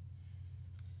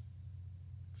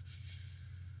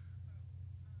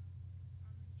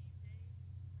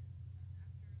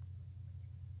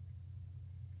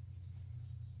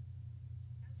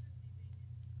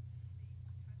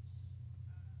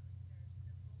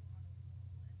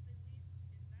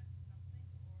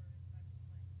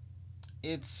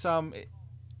 It's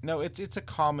no, it's a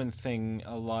common thing.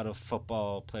 A lot of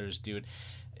football players do it.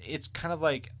 It's kind of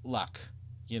like luck,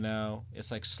 you know.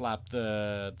 It's like slap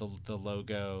the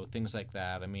logo, things like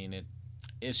that. I mean,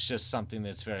 it's just something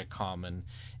that's very common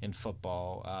in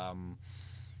football.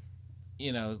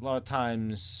 A lot of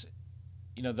times,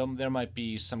 there might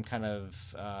be some kind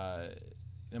of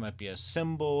there might be a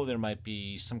symbol, there might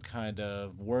be some kind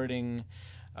of wording,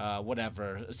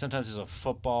 whatever. Sometimes there's a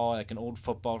football, like an old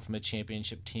football from a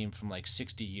championship team from like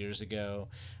 60 years ago.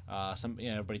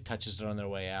 Everybody touches it on their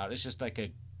way out. It's just like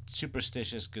a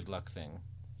superstitious good luck thing,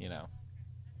 you know.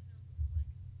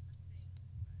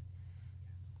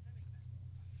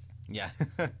 Yeah.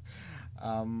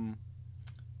 um,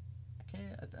 okay,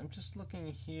 I'm just looking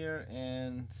here,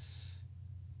 and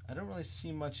I don't really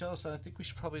see much else. I think we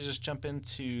should probably just jump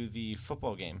into the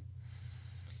football game.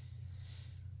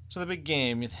 So the big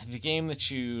game, the game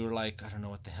that you're like, I don't know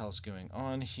what the hell's going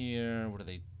on here. What are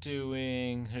they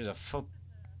doing? Here's a foot.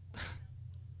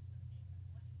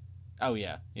 Oh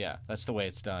yeah, yeah. That's the way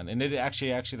it's done, and it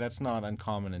actually that's not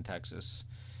uncommon in Texas.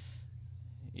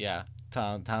 Yeah,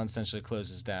 town essentially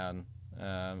closes down,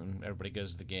 and everybody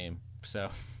goes to the game. So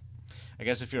I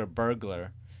guess if you're a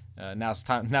burglar, now's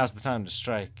the time to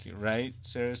strike, right?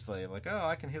 Seriously, like, oh,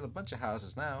 I can hit a bunch of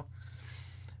houses now.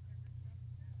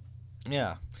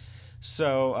 Yeah.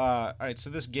 So, all right. So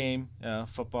this game,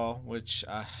 football, which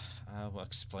I will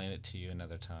explain it to you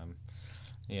another time.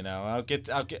 I'll get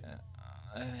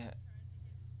uh,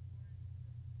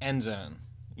 end zone.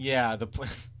 Yeah.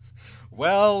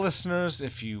 Well, listeners,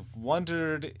 if you've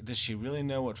wondered, does she really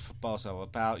know what football's all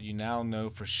about? You now know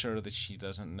for sure that she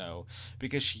doesn't know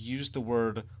because she used the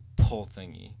word pull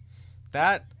thingy.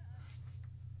 That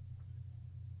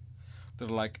they're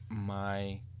like,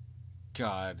 my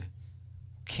God,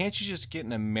 can't you just get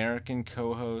an American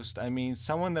co-host? I mean,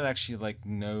 someone that actually like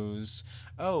knows.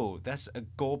 Oh, that's a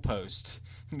goalpost.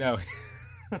 No.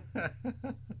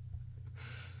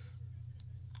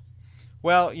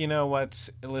 Well, you know what,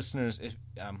 listeners?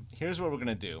 Here's what we're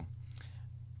gonna do.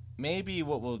 Maybe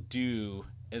what we'll do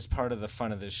as part of the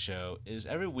fun of this show is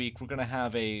every week we're gonna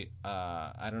have a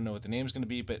I don't know what the name's gonna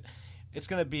be, but it's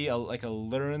gonna be like a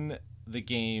learn the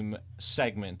game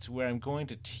segment where I'm going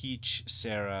to teach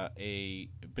Sarah a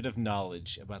bit of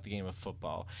knowledge about the game of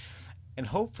football. And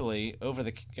hopefully, over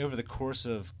the course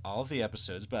of all of the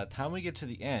episodes, by the time we get to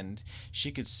the end,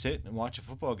 she could sit and watch a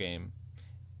football game,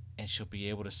 and she'll be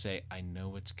able to say, "I know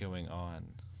what's going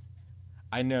on.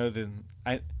 I know that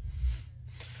I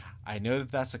I know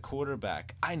that that's a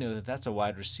quarterback. I know that that's a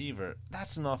wide receiver.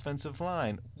 That's an offensive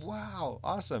line. Wow,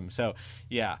 awesome." So,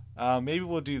 yeah, maybe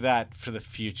we'll do that for the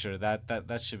future.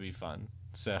 That should be fun.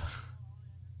 So,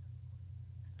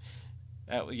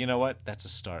 you know what? That's a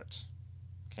start.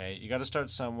 Okay, you got to start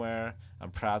somewhere.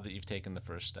 I'm proud that you've taken the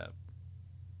first step.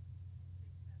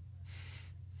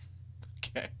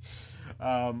 Okay.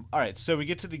 All right, so we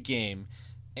get to the game,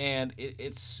 and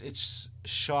it's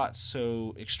shot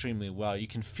so extremely well. You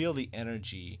can feel the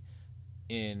energy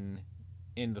in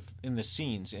in the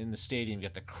scenes in the stadium. You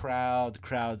got the crowds,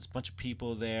 a bunch of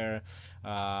people there,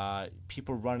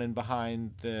 people running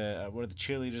behind the where the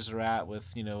cheerleaders are at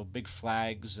with big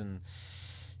flags and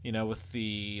with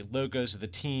the logos of the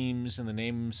teams and the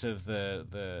names of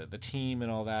the team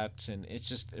and all that. And it's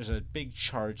just there's a big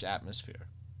charged atmosphere.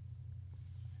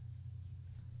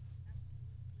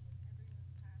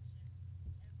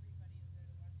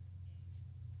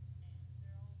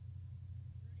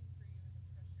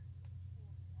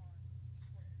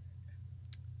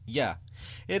 Yeah,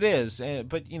 it is,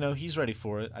 but he's ready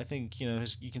for it. I think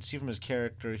you can see from his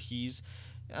character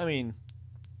I mean,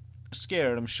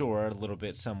 scared. I'm sure a little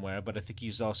bit somewhere, but I think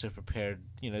he's also prepared.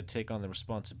 To take on the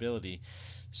responsibility.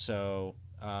 So,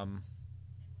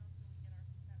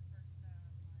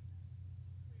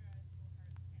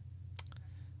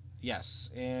 yes,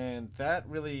 and that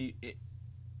really,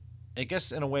 I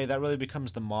guess, in a way, that really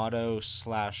becomes the motto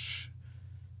slash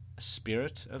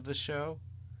spirit of the show.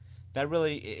 It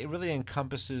really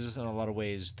encompasses in a lot of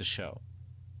ways the show.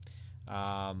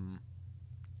 Um,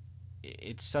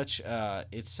 it's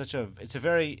a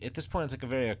very at this point it's like a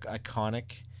very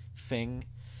iconic thing.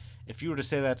 if you were to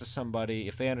say that to somebody,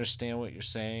 if they understand what you're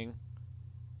saying,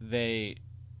 they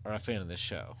are a fan of this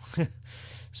show.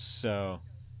 So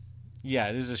yeah,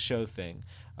 it is a show thing.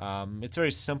 It's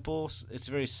very simple. It's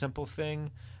a very simple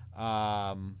thing.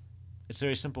 Um, it's a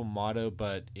very simple motto,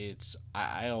 but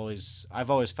I've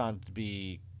always found it to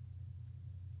be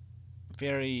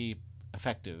very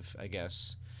effective. I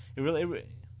guess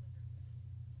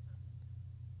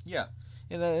yeah.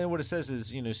 And what it says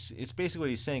is, it's basically what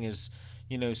he's saying is,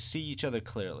 see each other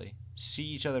clearly. See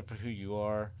each other for who you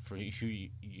are, for who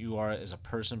you are as a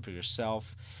person, for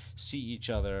yourself. See each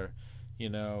other,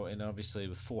 and obviously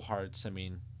with full hearts. I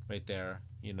mean, right there,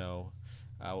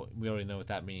 we already know what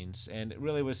that means. And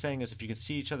really, what it's saying is, if you can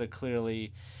see each other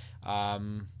clearly,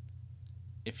 um,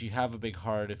 if you have a big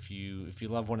heart, if you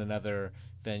love one another,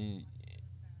 then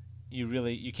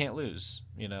you can't lose.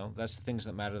 That's the things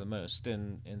that matter the most,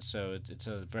 and so it's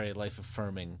a very life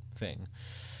affirming thing.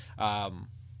 Um,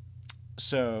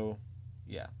 so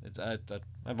yeah,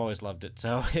 I've always loved it.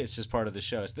 So it's just part of the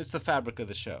show. It's the fabric of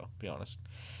the show, to be honest.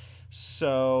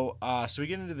 So we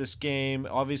get into this game.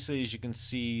 Obviously, as you can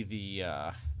see, the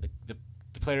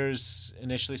players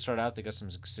initially start out. They got some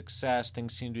success.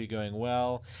 Things seem to be going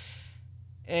well,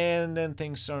 and then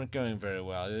things aren't going very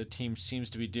well. The team seems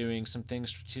to be doing some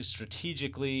things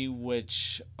strategically,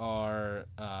 which are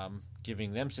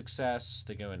giving them success.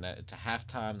 They go into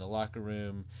halftime, the locker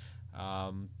room.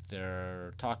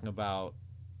 They're talking about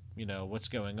what's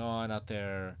going on out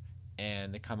there,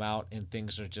 and they come out and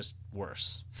things are just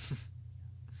worse.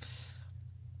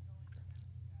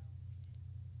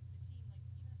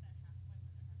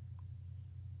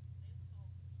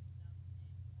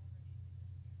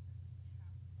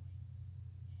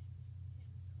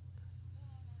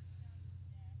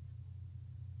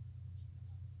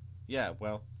 Yeah,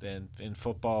 well, then in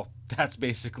football, that's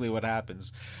basically what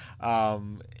happens.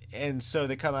 Um, and so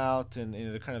they come out and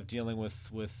they're kind of dealing with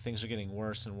things are getting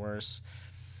worse and worse.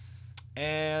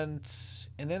 And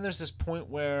then there's this point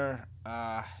where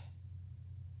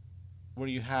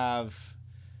you have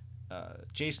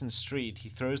Jason Street. He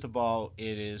throws the ball.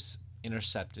 It is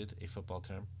intercepted, a football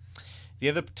term. The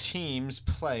other team's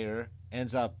player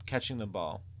ends up catching the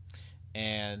ball,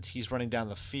 and he's running down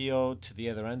the field to the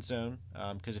other end zone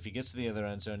because if he gets to the other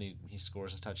end zone, he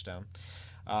scores a touchdown.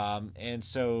 And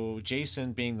so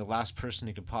Jason, being the last person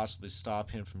who could possibly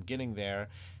stop him from getting there,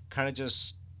 kind of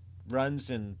just runs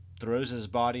and throws his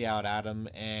body out at him,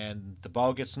 and the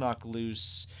ball gets knocked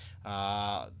loose.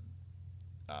 Uh,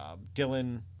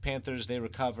 Dylan Panthers, they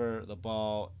recover the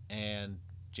ball, and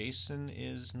Jason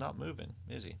is not moving,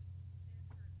 is he?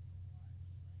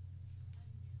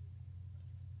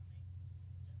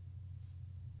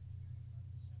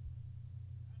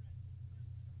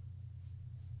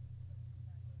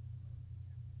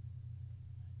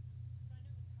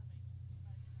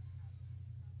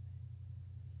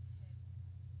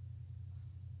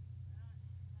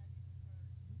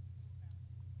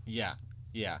 Yeah,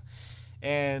 yeah,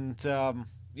 and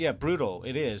yeah, brutal.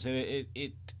 It is. It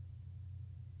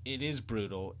is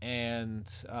brutal and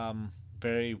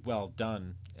very well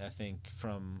done. I think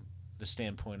from the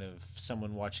standpoint of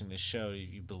someone watching this show,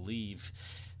 you believe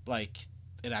like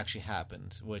it actually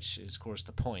happened, which is of course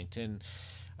the point. And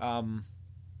um,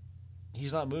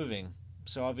 he's not moving,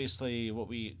 so obviously what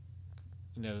we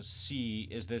see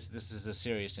is this is a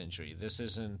serious injury. This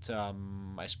isn't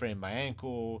I sprained my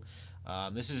ankle.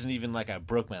 This isn't even like I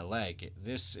broke my leg.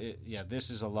 This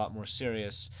is a lot more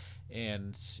serious.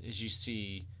 And as you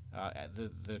see,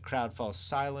 the crowd falls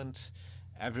silent.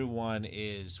 Everyone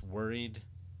is worried.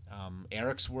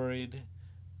 Eric's worried.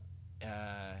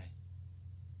 Uh,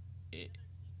 it,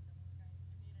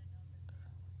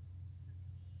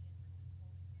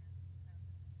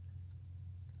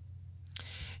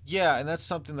 yeah, and that's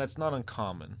something that's not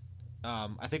uncommon.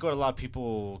 I think what a lot of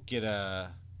people get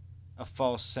a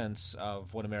false sense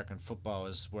of what American football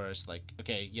is, where it's like,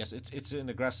 okay, yes, it's an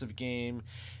aggressive game,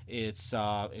 it's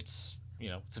it's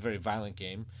a very violent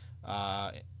game,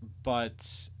 uh,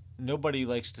 but nobody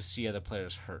likes to see other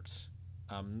players hurt.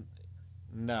 Um,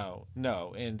 no,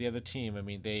 no, and the other team, I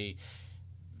mean, they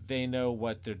know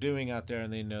what they're doing out there,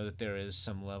 and they know that there is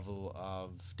some level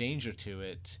of danger to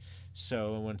it.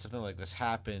 So when something like this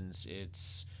happens,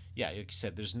 it's yeah, like you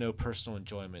said, there's no personal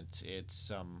enjoyment. It's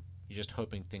you're just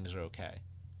hoping things are okay.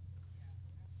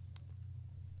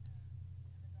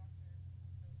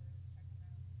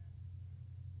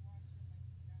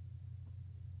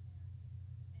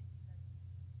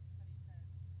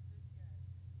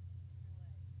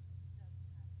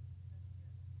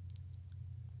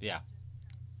 Yeah,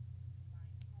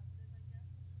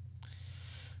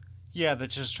 Yeah, they're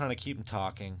just trying to keep him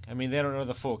talking. I mean, they don't know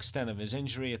the full extent of his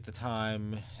injury at the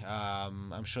time.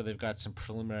 I'm sure they've got some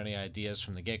preliminary ideas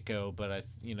from the get go, but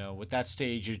with that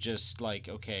stage, you're just like,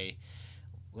 okay,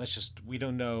 let's just. We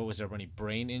don't know. Was there any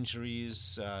brain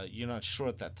injuries? You're not sure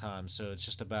at that time, so it's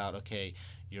just about, okay,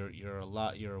 you're a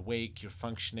lot. You're awake. You're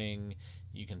functioning.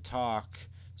 You can talk.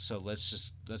 So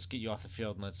let's get you off the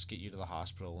field and let's get you to the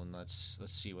hospital and let's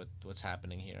see what's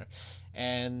happening here,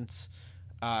 and.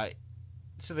 Uh,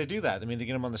 so they do that. I mean, they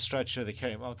get him on the stretcher, they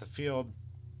carry him off the field.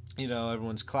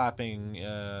 Everyone's clapping,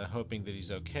 hoping that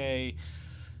he's okay.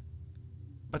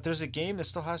 But there's a game that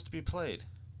still has to be played.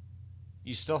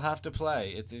 You still have to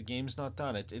play. The game's not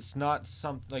done. It's not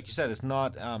some, like you said. It's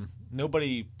not.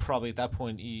 Nobody probably at that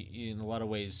point, in a lot of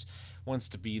ways, wants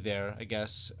to be there. I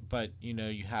guess, but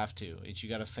you have to. You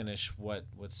got to finish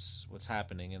what's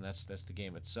happening, and that's the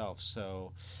game itself.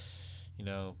 So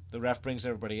the ref brings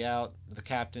everybody out, the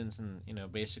captains, and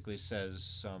basically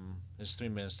says, "There's 3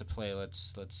 minutes to play.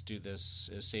 Let's do this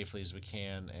as safely as we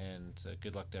can, and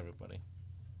good luck to everybody."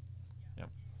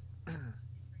 Yeah,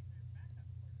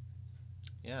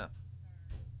 yeah,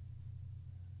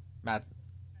 Matt.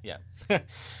 Yeah,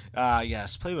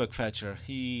 yes, playbook fetcher.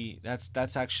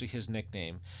 That's actually his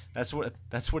nickname. That's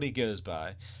what he goes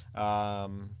by.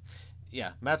 Um,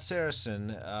 yeah, Matt Saracen,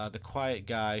 the quiet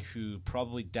guy who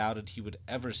probably doubted he would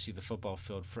ever see the football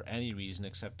field for any reason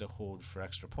except to hold for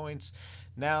extra points,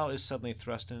 now is suddenly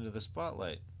thrust into the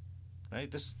spotlight.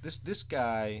 Right? This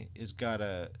guy has got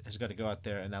to go out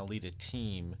there and now lead a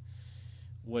team,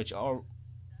 which are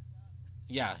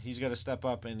yeah, he's got to step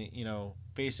up and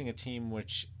facing a team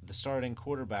which the starting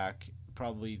quarterback,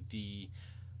 probably the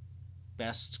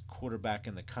best quarterback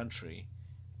in the country,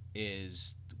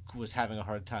 is was having a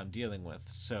hard time dealing with.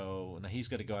 So now he's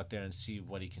got to go out there and see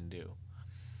what he can do.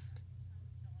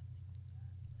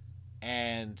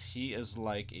 And he is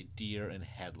like a deer in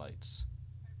headlights.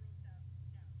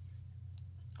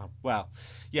 Oh, well,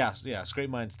 yeah. Great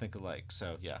minds think alike.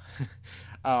 So yeah,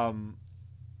 um,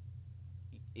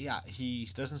 yeah. He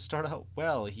doesn't start out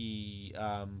well. He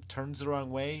turns the wrong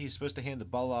way. He's supposed to hand the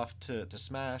ball off to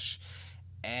Smash,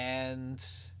 and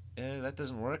that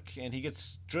doesn't work. And he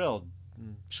gets drilled.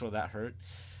 I'm sure that hurt.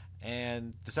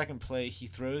 And the second play, he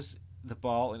throws the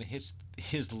ball and it hits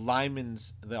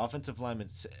the offensive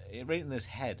lineman's, right in his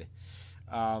head.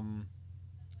 Um,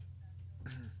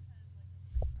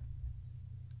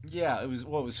 yeah, it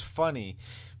was funny,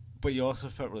 but you also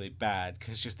felt really bad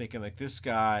because you're thinking like this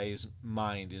guy's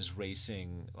mind is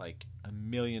racing like a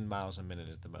million miles a minute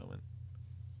at the moment.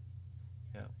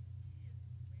 Yeah,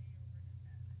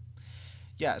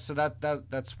 yeah. So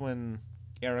that's when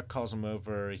Eric calls him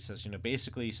over. He says,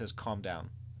 basically he says, calm down.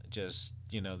 Just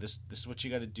this is what you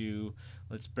got to do.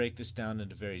 Let's break this down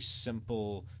into very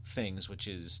simple things, which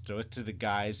is throw it to the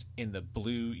guys in the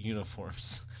blue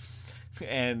uniforms,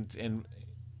 and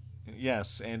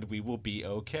yes, and we will be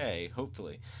okay,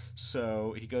 hopefully.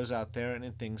 So he goes out there, and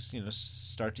then things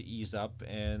start to ease up,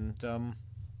 and some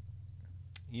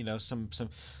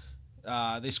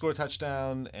they score a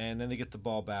touchdown, and then they get the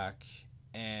ball back,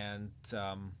 and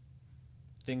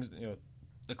things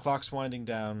the clock's winding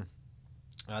down.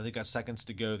 They've got seconds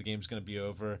to go. The game's going to be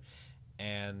over,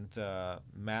 and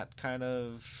Matt kind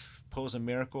of pulls a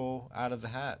miracle out of the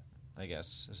hat. I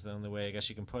guess is the only way I guess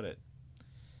you can put it.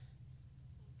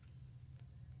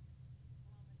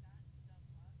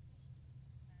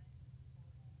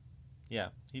 Yeah,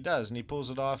 he does, and he pulls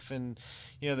it off, and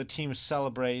the team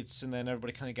celebrates, and then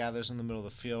everybody kind of gathers in the middle of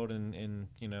the field, and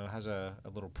has a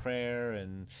little prayer,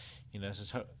 and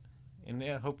says, and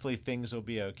yeah, hopefully things will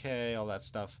be okay, all that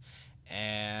stuff,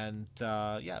 and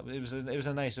yeah, it was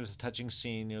a touching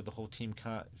scene. The whole team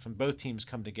from both teams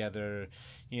come together,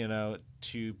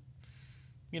 to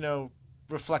you know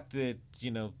reflect that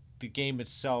the game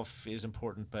itself is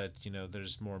important, but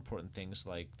there's more important things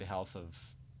like the health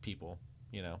of people,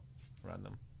 you know, around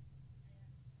them.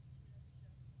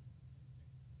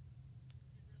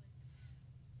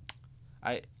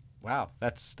 I Wow,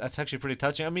 that's actually pretty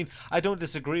touching. I mean, I don't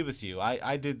disagree with you.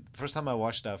 I did first time I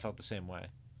watched it, I felt the same way.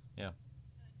 Yeah.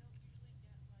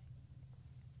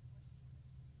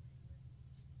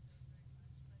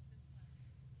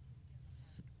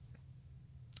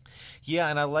 Yeah,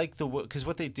 and I like because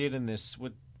what they did in this,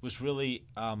 what was really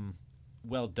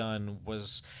well done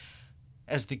was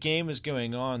as the game is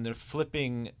going on, they're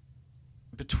flipping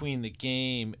between the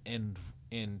game and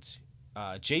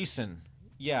Jason.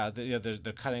 Yeah,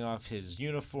 they're cutting off his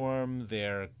uniform.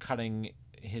 They're cutting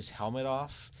his helmet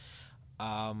off.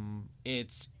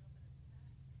 It's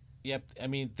Yep. I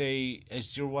mean, they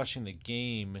as you're watching the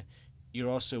game, you're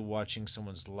also watching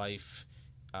someone's life.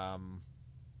 Um,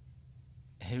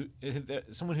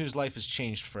 someone whose life has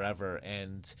changed forever,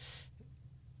 and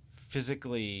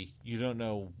physically you don't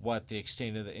know what the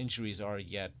extent of the injuries are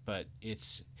yet, but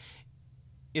it's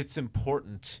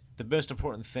important. The most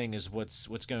important thing is what's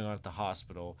going on at the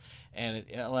hospital, and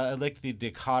I like the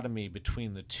dichotomy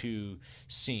between the two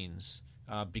scenes,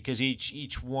 because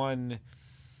each one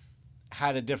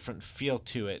had a different feel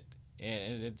to it,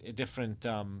 and a different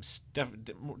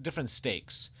different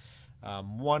stakes.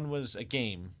 One was a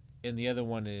game, and the other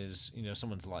one is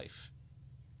someone's life,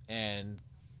 and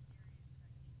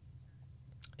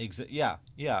yeah,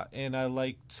 yeah, and I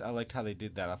liked how they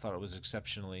did that. I thought it was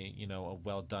exceptionally, a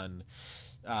well done,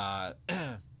 uh,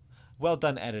 well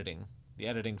done editing. The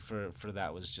editing for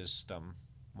that was just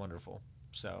wonderful.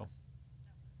 So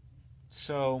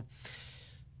so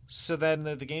so then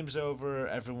the game's over.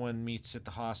 Everyone meets at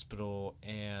the hospital,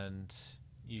 and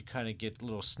you kind of get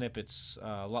little snippets,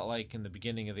 a lot like in the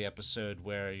beginning of the episode,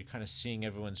 where you're kind of seeing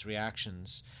everyone's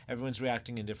reactions. Everyone's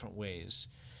reacting in different ways.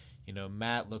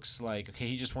 Matt looks like, okay,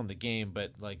 he just won the game,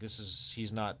 but like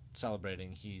he's not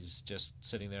celebrating. He's just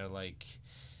sitting there like,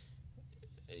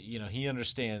 he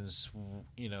understands,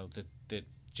 that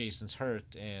Jason's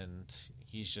hurt, and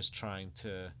he's just trying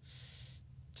to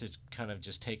kind of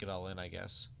just take it all in, I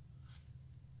guess.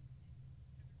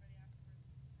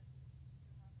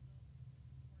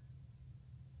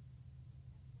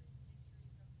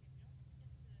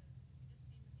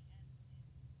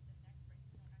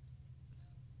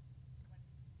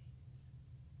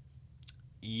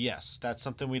 Yes, that's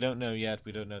something we don't know yet.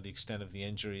 We don't know the extent of the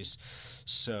injuries,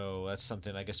 so that's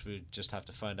something I guess we just have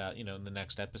to find out, in the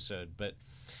next episode. But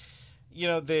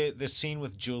the scene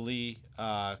with Julie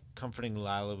comforting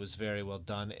Lila was very well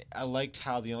done. I liked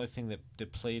how the only thing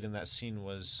that played in that scene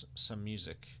was some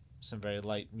music, some very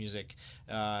light music.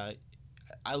 Uh,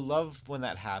 I love when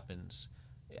that happens.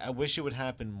 I wish it would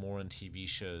happen more in TV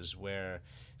shows where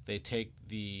they take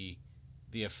the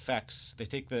effects, they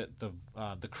take the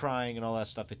crying and all that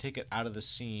stuff, they take it out of the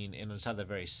scene and it's either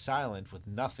very silent with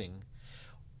nothing,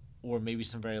 or maybe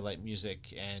some very light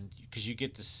music, and because you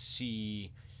get to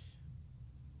see,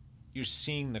 you're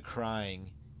seeing the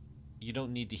crying, you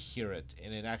don't need to hear it,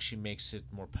 and it actually makes it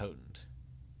more potent.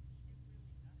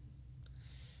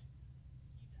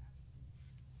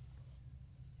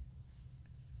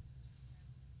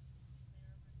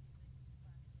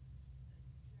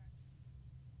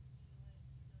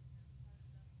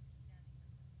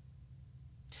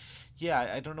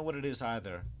 Yeah, I don't know what it is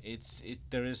either.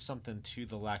 There is something to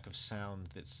the lack of sound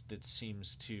that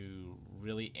seems to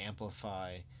really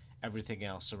amplify everything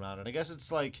else around it. I guess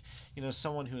it's like,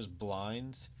 someone who is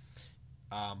blind,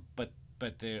 but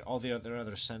all their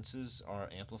other senses are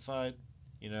amplified.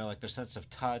 Like their sense of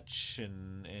touch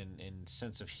and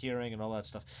sense of hearing and all that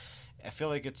stuff. I feel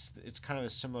like it's kind of a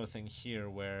similar thing here,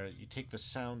 where you take the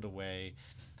sound away,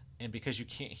 and because you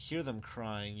can't hear them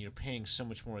crying, you're paying so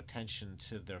much more attention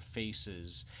to their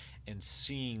faces and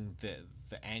seeing the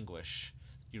anguish.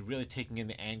 You're really taking in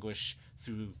the anguish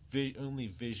through only a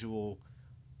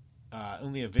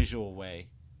visual way,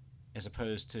 as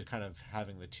opposed to kind of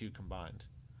having the two combined.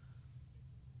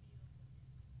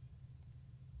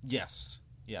 Yes,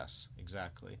 yes,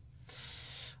 exactly.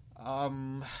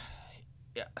 Um,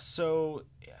 yeah. So,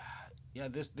 yeah,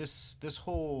 this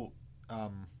whole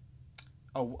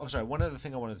oh, I'm sorry. One other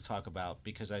thing I wanted to talk about,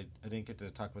 because I didn't get to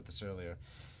talk about this earlier.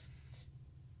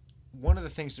 One of the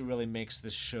things that really makes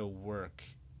this show work,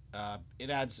 it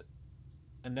adds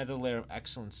another layer of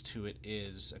excellence to it,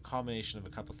 is a combination of a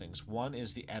couple things. One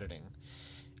is the editing.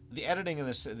 The editing in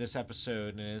this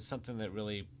episode, and it's something that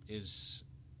really is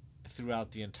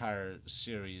throughout the entire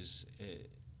series.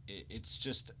 It's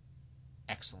just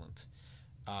excellent.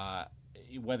 Uh,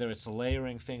 Whether it's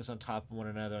layering things on top of one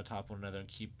another, and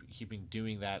keeping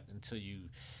doing that until you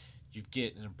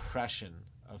get an impression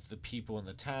of the people in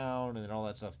the town and all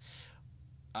that stuff.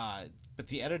 But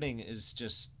the editing is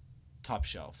just top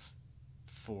shelf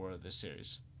for this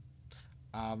series.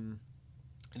 Um,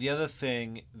 the other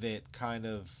thing that kind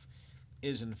of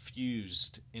is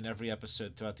infused in every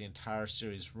episode throughout the entire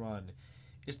series run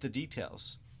is the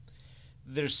details.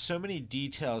 There's so many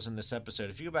details in this episode.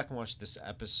 If you go back and watch this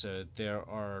episode, there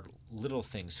are little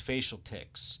things, facial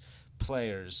tics,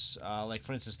 players. Like,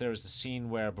 for instance, there was the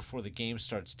scene where before the game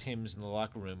starts, Tim's in the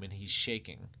locker room and he's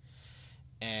shaking.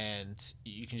 And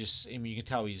you can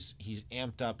tell he's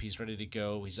amped up, he's ready to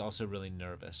go. He's also really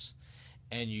nervous.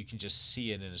 And you can just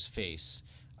see it in his face.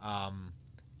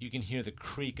 You can hear the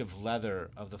creak of leather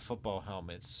of the football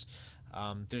helmets.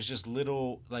 There's just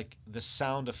little, like, the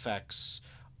sound effects,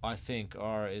 I think,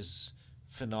 are as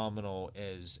phenomenal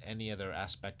as any other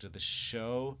aspect of the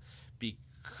show,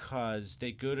 because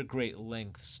they go to great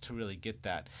lengths to really get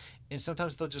that. And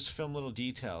sometimes they'll just film little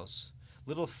details,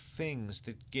 little things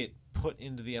that get put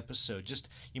into the episode. Just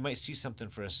you might see something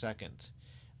for a second,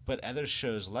 but other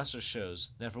shows, lesser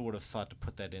shows, never would have thought to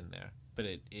put that in there. But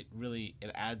it really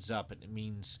it adds up, and it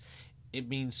means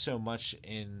so much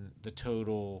in the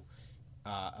total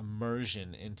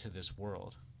immersion into this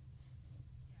world.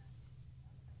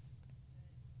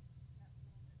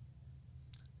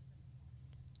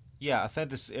 Yeah,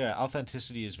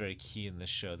 authenticity is very key in this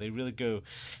show. They go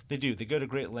to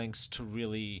great lengths to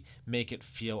really make it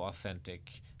feel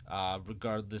authentic,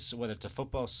 regardless whether it's a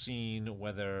football scene,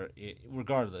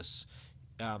 regardless,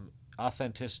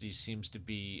 authenticity seems to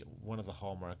be one of the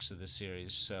hallmarks of the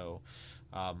series. So,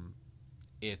 um,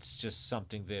 it's just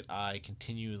something that I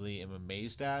continually am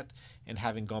amazed at, and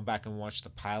having gone back and watched the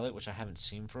pilot, which I haven't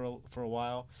seen for a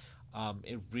while,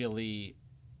 it really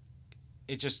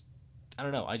it just I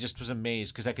don't know. I just was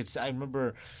amazed because I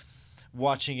remember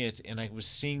watching it and I was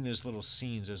seeing those little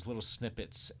scenes, those little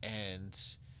snippets, and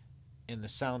the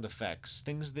sound effects,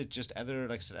 things that just other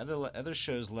like I said, other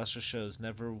shows, lesser shows,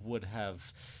 never would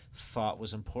have thought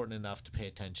was important enough to pay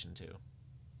attention to.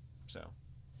 So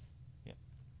yeah,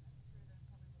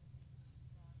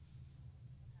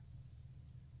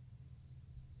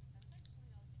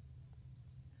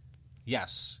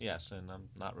 yes, yes, and I'm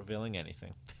not revealing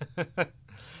anything.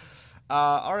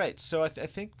 All right, so I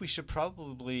think we should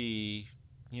probably,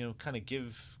 kind of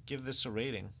give this a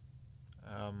rating.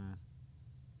 Um,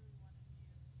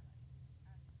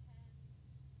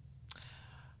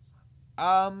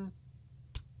 um,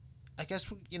 I guess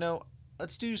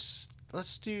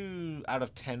let's do out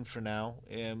of 10 for now.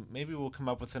 Maybe we'll come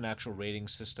up with an actual rating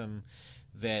system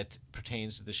that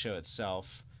pertains to the show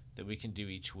itself that we can do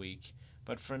each week.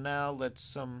 But for now,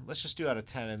 let's just do out of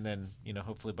 10, and then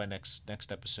hopefully by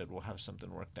next episode we'll have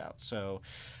something worked out. So,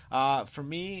 for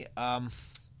me,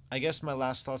 I guess my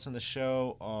last thoughts on the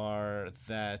show are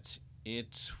that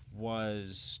it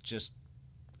was just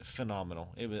phenomenal.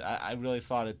 I really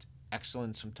thought it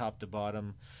excellence from top to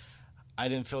bottom. I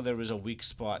didn't feel there was a weak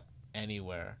spot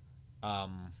anywhere.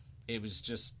 It was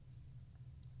just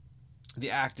the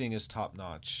acting is top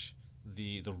notch.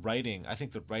 The writing, I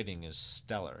think the writing is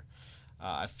stellar.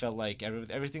 I felt like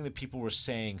everything that people were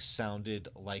saying sounded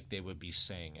like they would be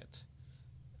saying it.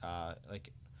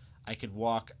 Like I could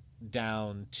walk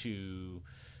down to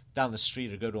down the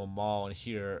street or go to a mall and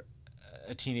hear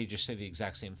a teenager say the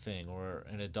exact same thing or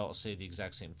an adult say the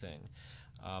exact same thing.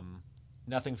 Um,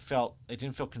 Nothing felt it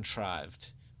didn't feel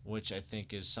contrived, which I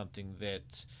think is something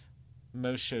that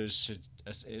most shows should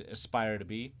aspire to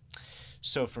be.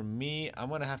 So for me, I'm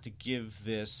gonna have to give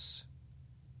this.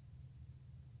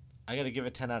 I gotta give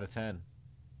it 10 out of 10.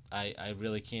 I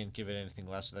really can't give it anything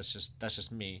less. That's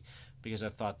just me, because I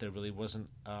thought there really wasn't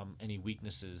any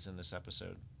weaknesses in this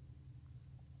episode.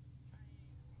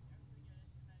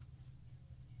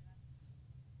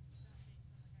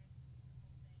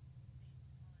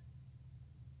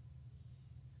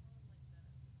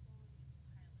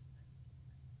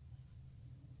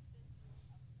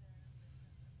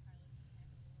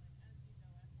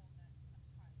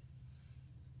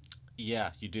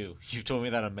 Yeah, you do. You've told me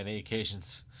that on many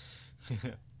occasions.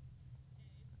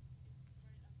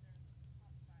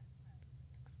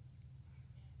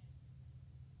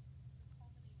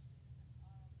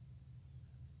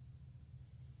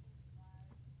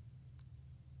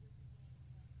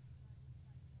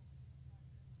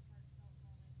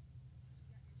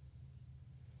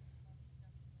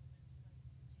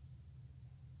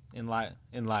 In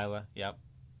Lila, yep.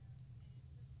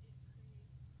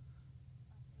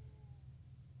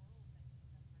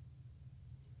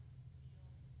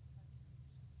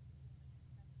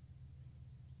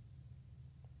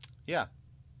 Yeah,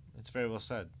 it's very well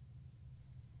said.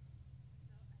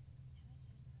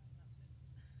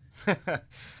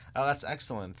 Oh, that's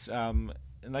excellent.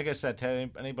 And like I said, to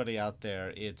anybody out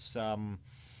there, it's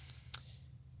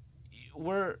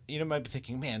might be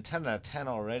thinking, man, 10 out of 10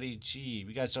 already. Gee,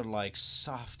 you guys are like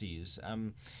softies.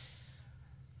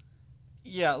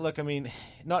 Yeah, look, I mean,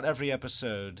 not every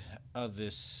episode of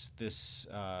this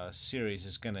series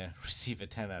is gonna receive a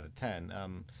 10 out of 10.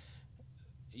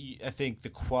 I think the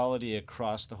quality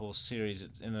across the whole series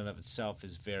in and of itself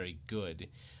is very good.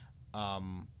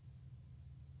 Um,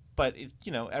 but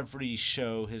every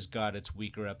show has got its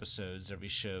weaker episodes. Every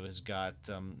show has got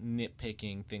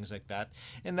nitpicking things like that,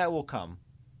 and that will come.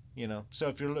 So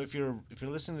if you're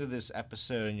listening to this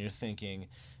episode and you're thinking,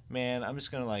 man, I'm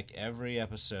just gonna like every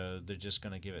episode, they're just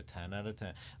gonna give it 10 out of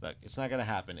 10. Look, it's not gonna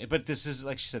happen. But this is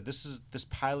like she said, this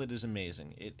pilot is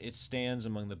amazing. It stands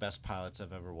among the best pilots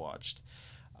I've ever watched.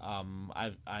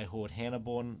 I hold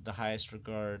Hannibal in the highest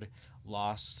regard.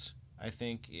 Lost, I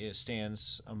think, it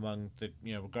stands among the,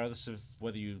 regardless of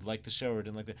whether you like the show or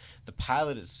didn't like the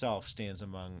pilot itself stands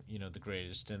among, the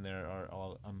greatest, and there are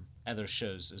all other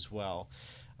shows as well,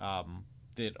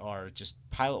 that are just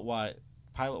pilot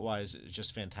wise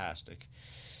just fantastic.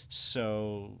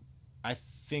 So I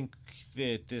think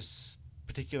that this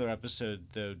particular episode,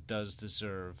 though, does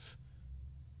deserve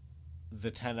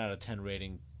the 10 out of 10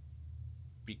 rating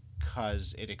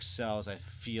because it excels, I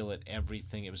feel, at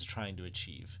everything it was trying to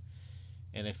achieve.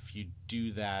 And if you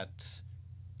do that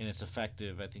and it's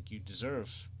effective, I think you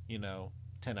deserve,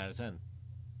 10 out of 10.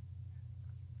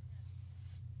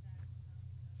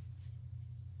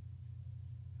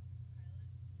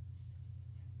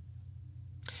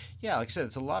 Yeah, like I said,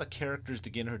 it's a lot of characters to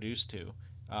get introduced to.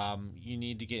 You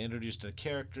need to get introduced to the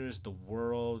characters, the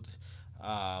world,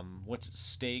 what's at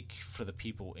stake for the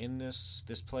people in this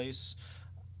place,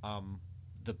 um,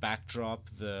 the backdrop,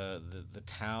 the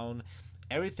town.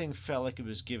 Everything felt like it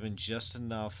was given just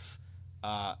enough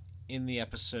in the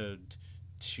episode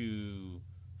to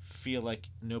feel like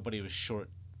nobody was short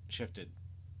shifted,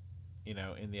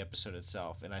 in the episode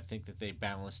itself. And I think that they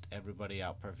balanced everybody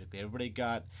out perfectly. Everybody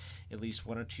got at least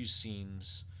one or two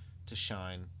scenes to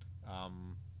shine.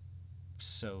 Um,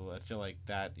 so I feel like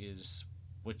that is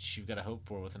what you've got to hope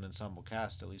for with an ensemble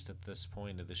cast, at least at this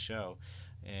point of the show.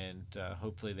 And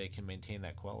hopefully they can maintain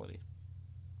that quality.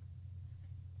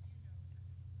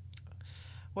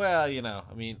 Well,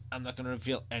 I mean, I'm not going to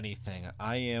reveal anything.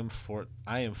 I am Fort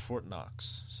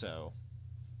Knox, so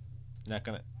not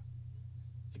gonna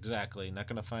exactly not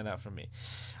gonna find out from me.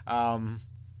 Um,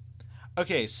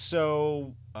 okay,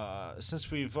 so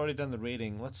since we've already done the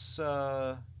rating, let's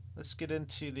get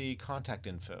into the contact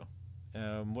info.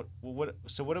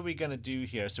 What are we gonna do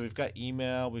here? So we've got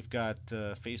email, we've got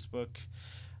Facebook,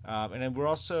 and then we're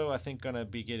also, I think, gonna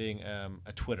be getting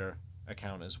a Twitter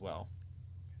account as well.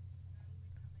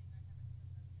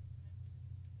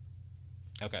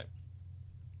 Okay.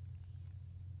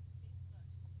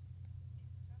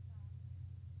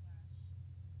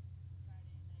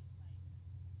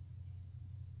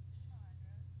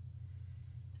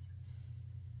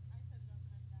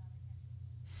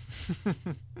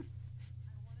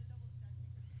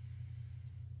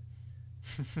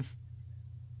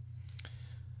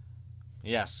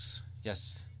 Yes.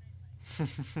 Yes.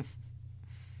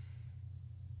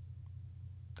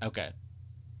 Okay.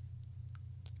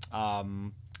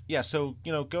 Yeah. So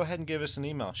go ahead and give us an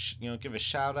email. Give a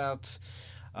shout out.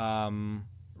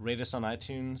 Rate us on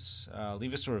iTunes.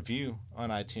 Leave us a review on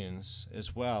iTunes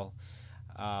as well.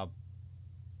 Uh,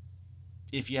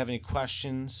 if you have any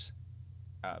questions,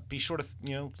 be sure to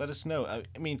let us know.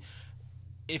 I mean,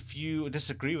 if you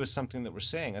disagree with something that we're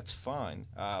saying, that's fine.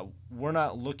 We're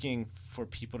not looking for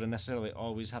people to necessarily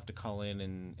always have to call in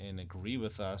and agree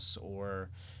with us or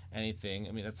anything.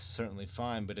 I mean, that's certainly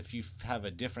fine. But if you have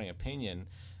a differing opinion,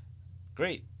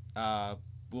 great.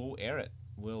 We'll air it.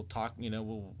 We'll talk.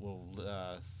 We'll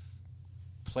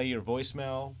play your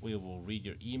voicemail. We will read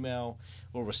your email.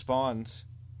 We'll respond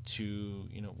to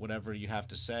whatever you have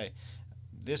to say.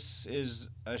 This is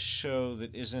a show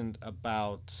that isn't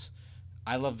about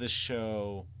I love this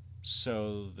show,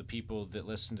 so the people that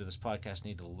listen to this podcast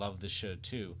need to love this show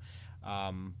too.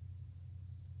 Um,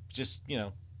 just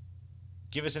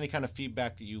give us any kind of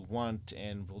feedback that you want,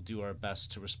 and we'll do our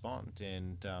best to respond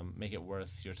and make it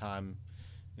worth your time.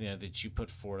 That you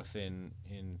put forth in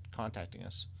contacting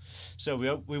us. So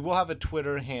we will have a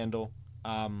Twitter handle.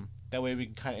 That way we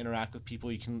can kind of interact with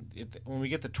people. When we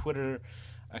get the Twitter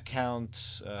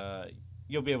account,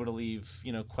 you'll be able to leave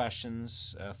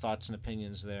questions, thoughts, and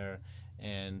opinions there,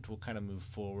 and we'll kind of move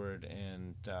forward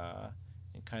and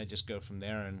kind of just go from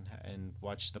there and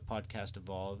watch the podcast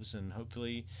evolves, and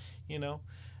hopefully, you know,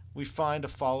 we find a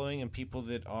following and people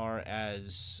that are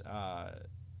as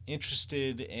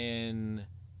interested in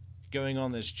going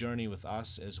on this journey with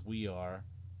us as we are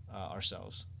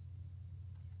ourselves.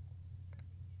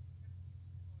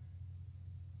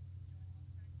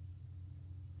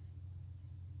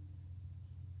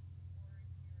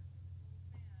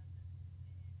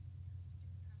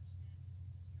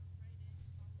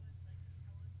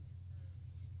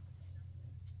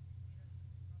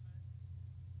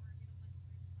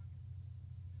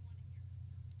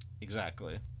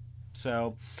 Exactly.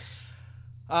 So,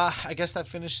 I guess that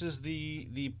finishes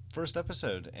the first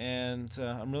episode, and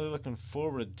I'm really looking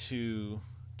forward to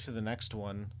the next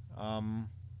one.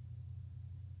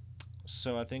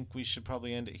 So I think we should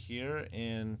probably end it here,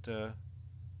 and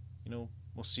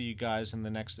we'll see you guys in the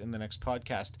next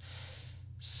podcast.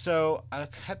 So I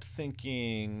kept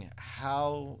thinking,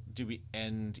 how do we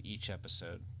end each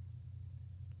episode?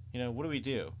 What do we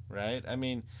do, right? I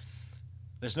mean,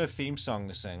 there's no theme song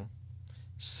to sing.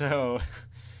 So,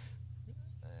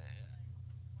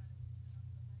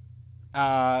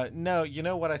 no, you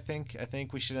know what I think? I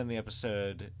think we should end the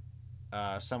episode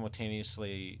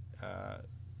simultaneously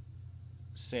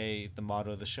say the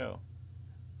motto of the show.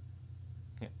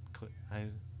 Yeah,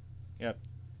 yep.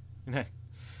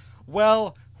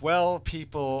 Well,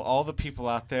 people, all the people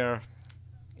out there,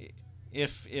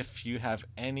 if you have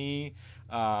any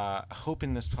hope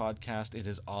in this podcast, it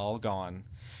is all gone.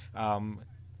 Um,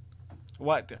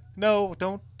 what? No,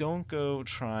 don't go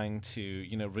trying to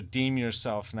redeem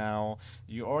yourself now.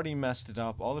 You already messed it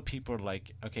up. All the people are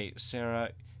like, okay,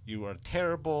 Sarah, you are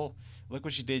terrible. Look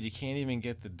what you did. You can't even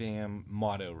get the damn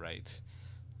motto right.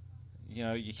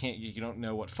 You can't. You don't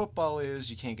know what football is.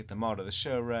 You can't get the motto of the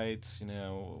show right.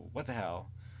 What the hell.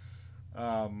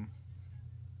 Um,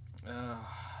 uh,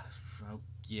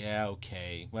 yeah,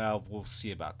 okay. Well, we'll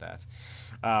see about that.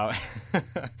 Uh,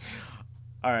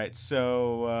 all right,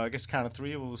 so I guess count of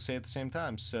three, we'll say at the same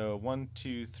time. So 1,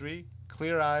 2, 3.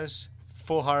 Clear eyes,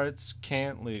 full hearts,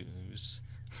 can't lose.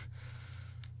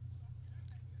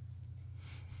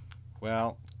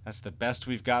 Well, that's the best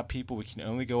we've got, people. We can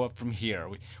only go up from here.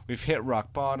 We've hit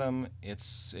rock bottom.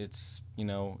 It's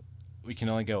we can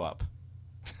only go up.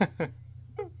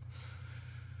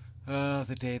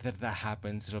 The day that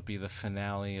happens, it'll be the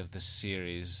finale of the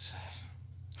series.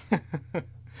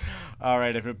 All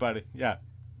right, everybody. Yeah.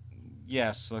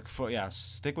 Yes,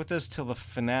 stick with us till the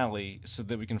finale so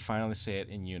that we can finally say it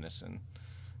in unison.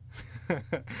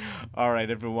 All right,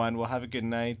 everyone. Well, have a good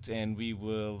night, and we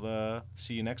will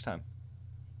see you next time.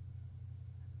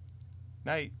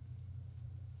 Night.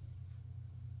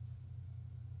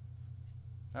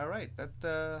 All right. I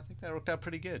think that worked out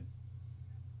pretty good.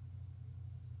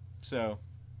 So,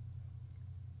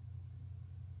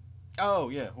 oh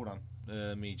yeah, hold on.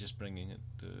 Me just bringing it.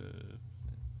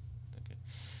 Okay.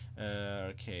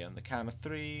 Okay, on the count of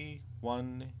three.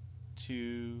 1,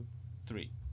 2, 3.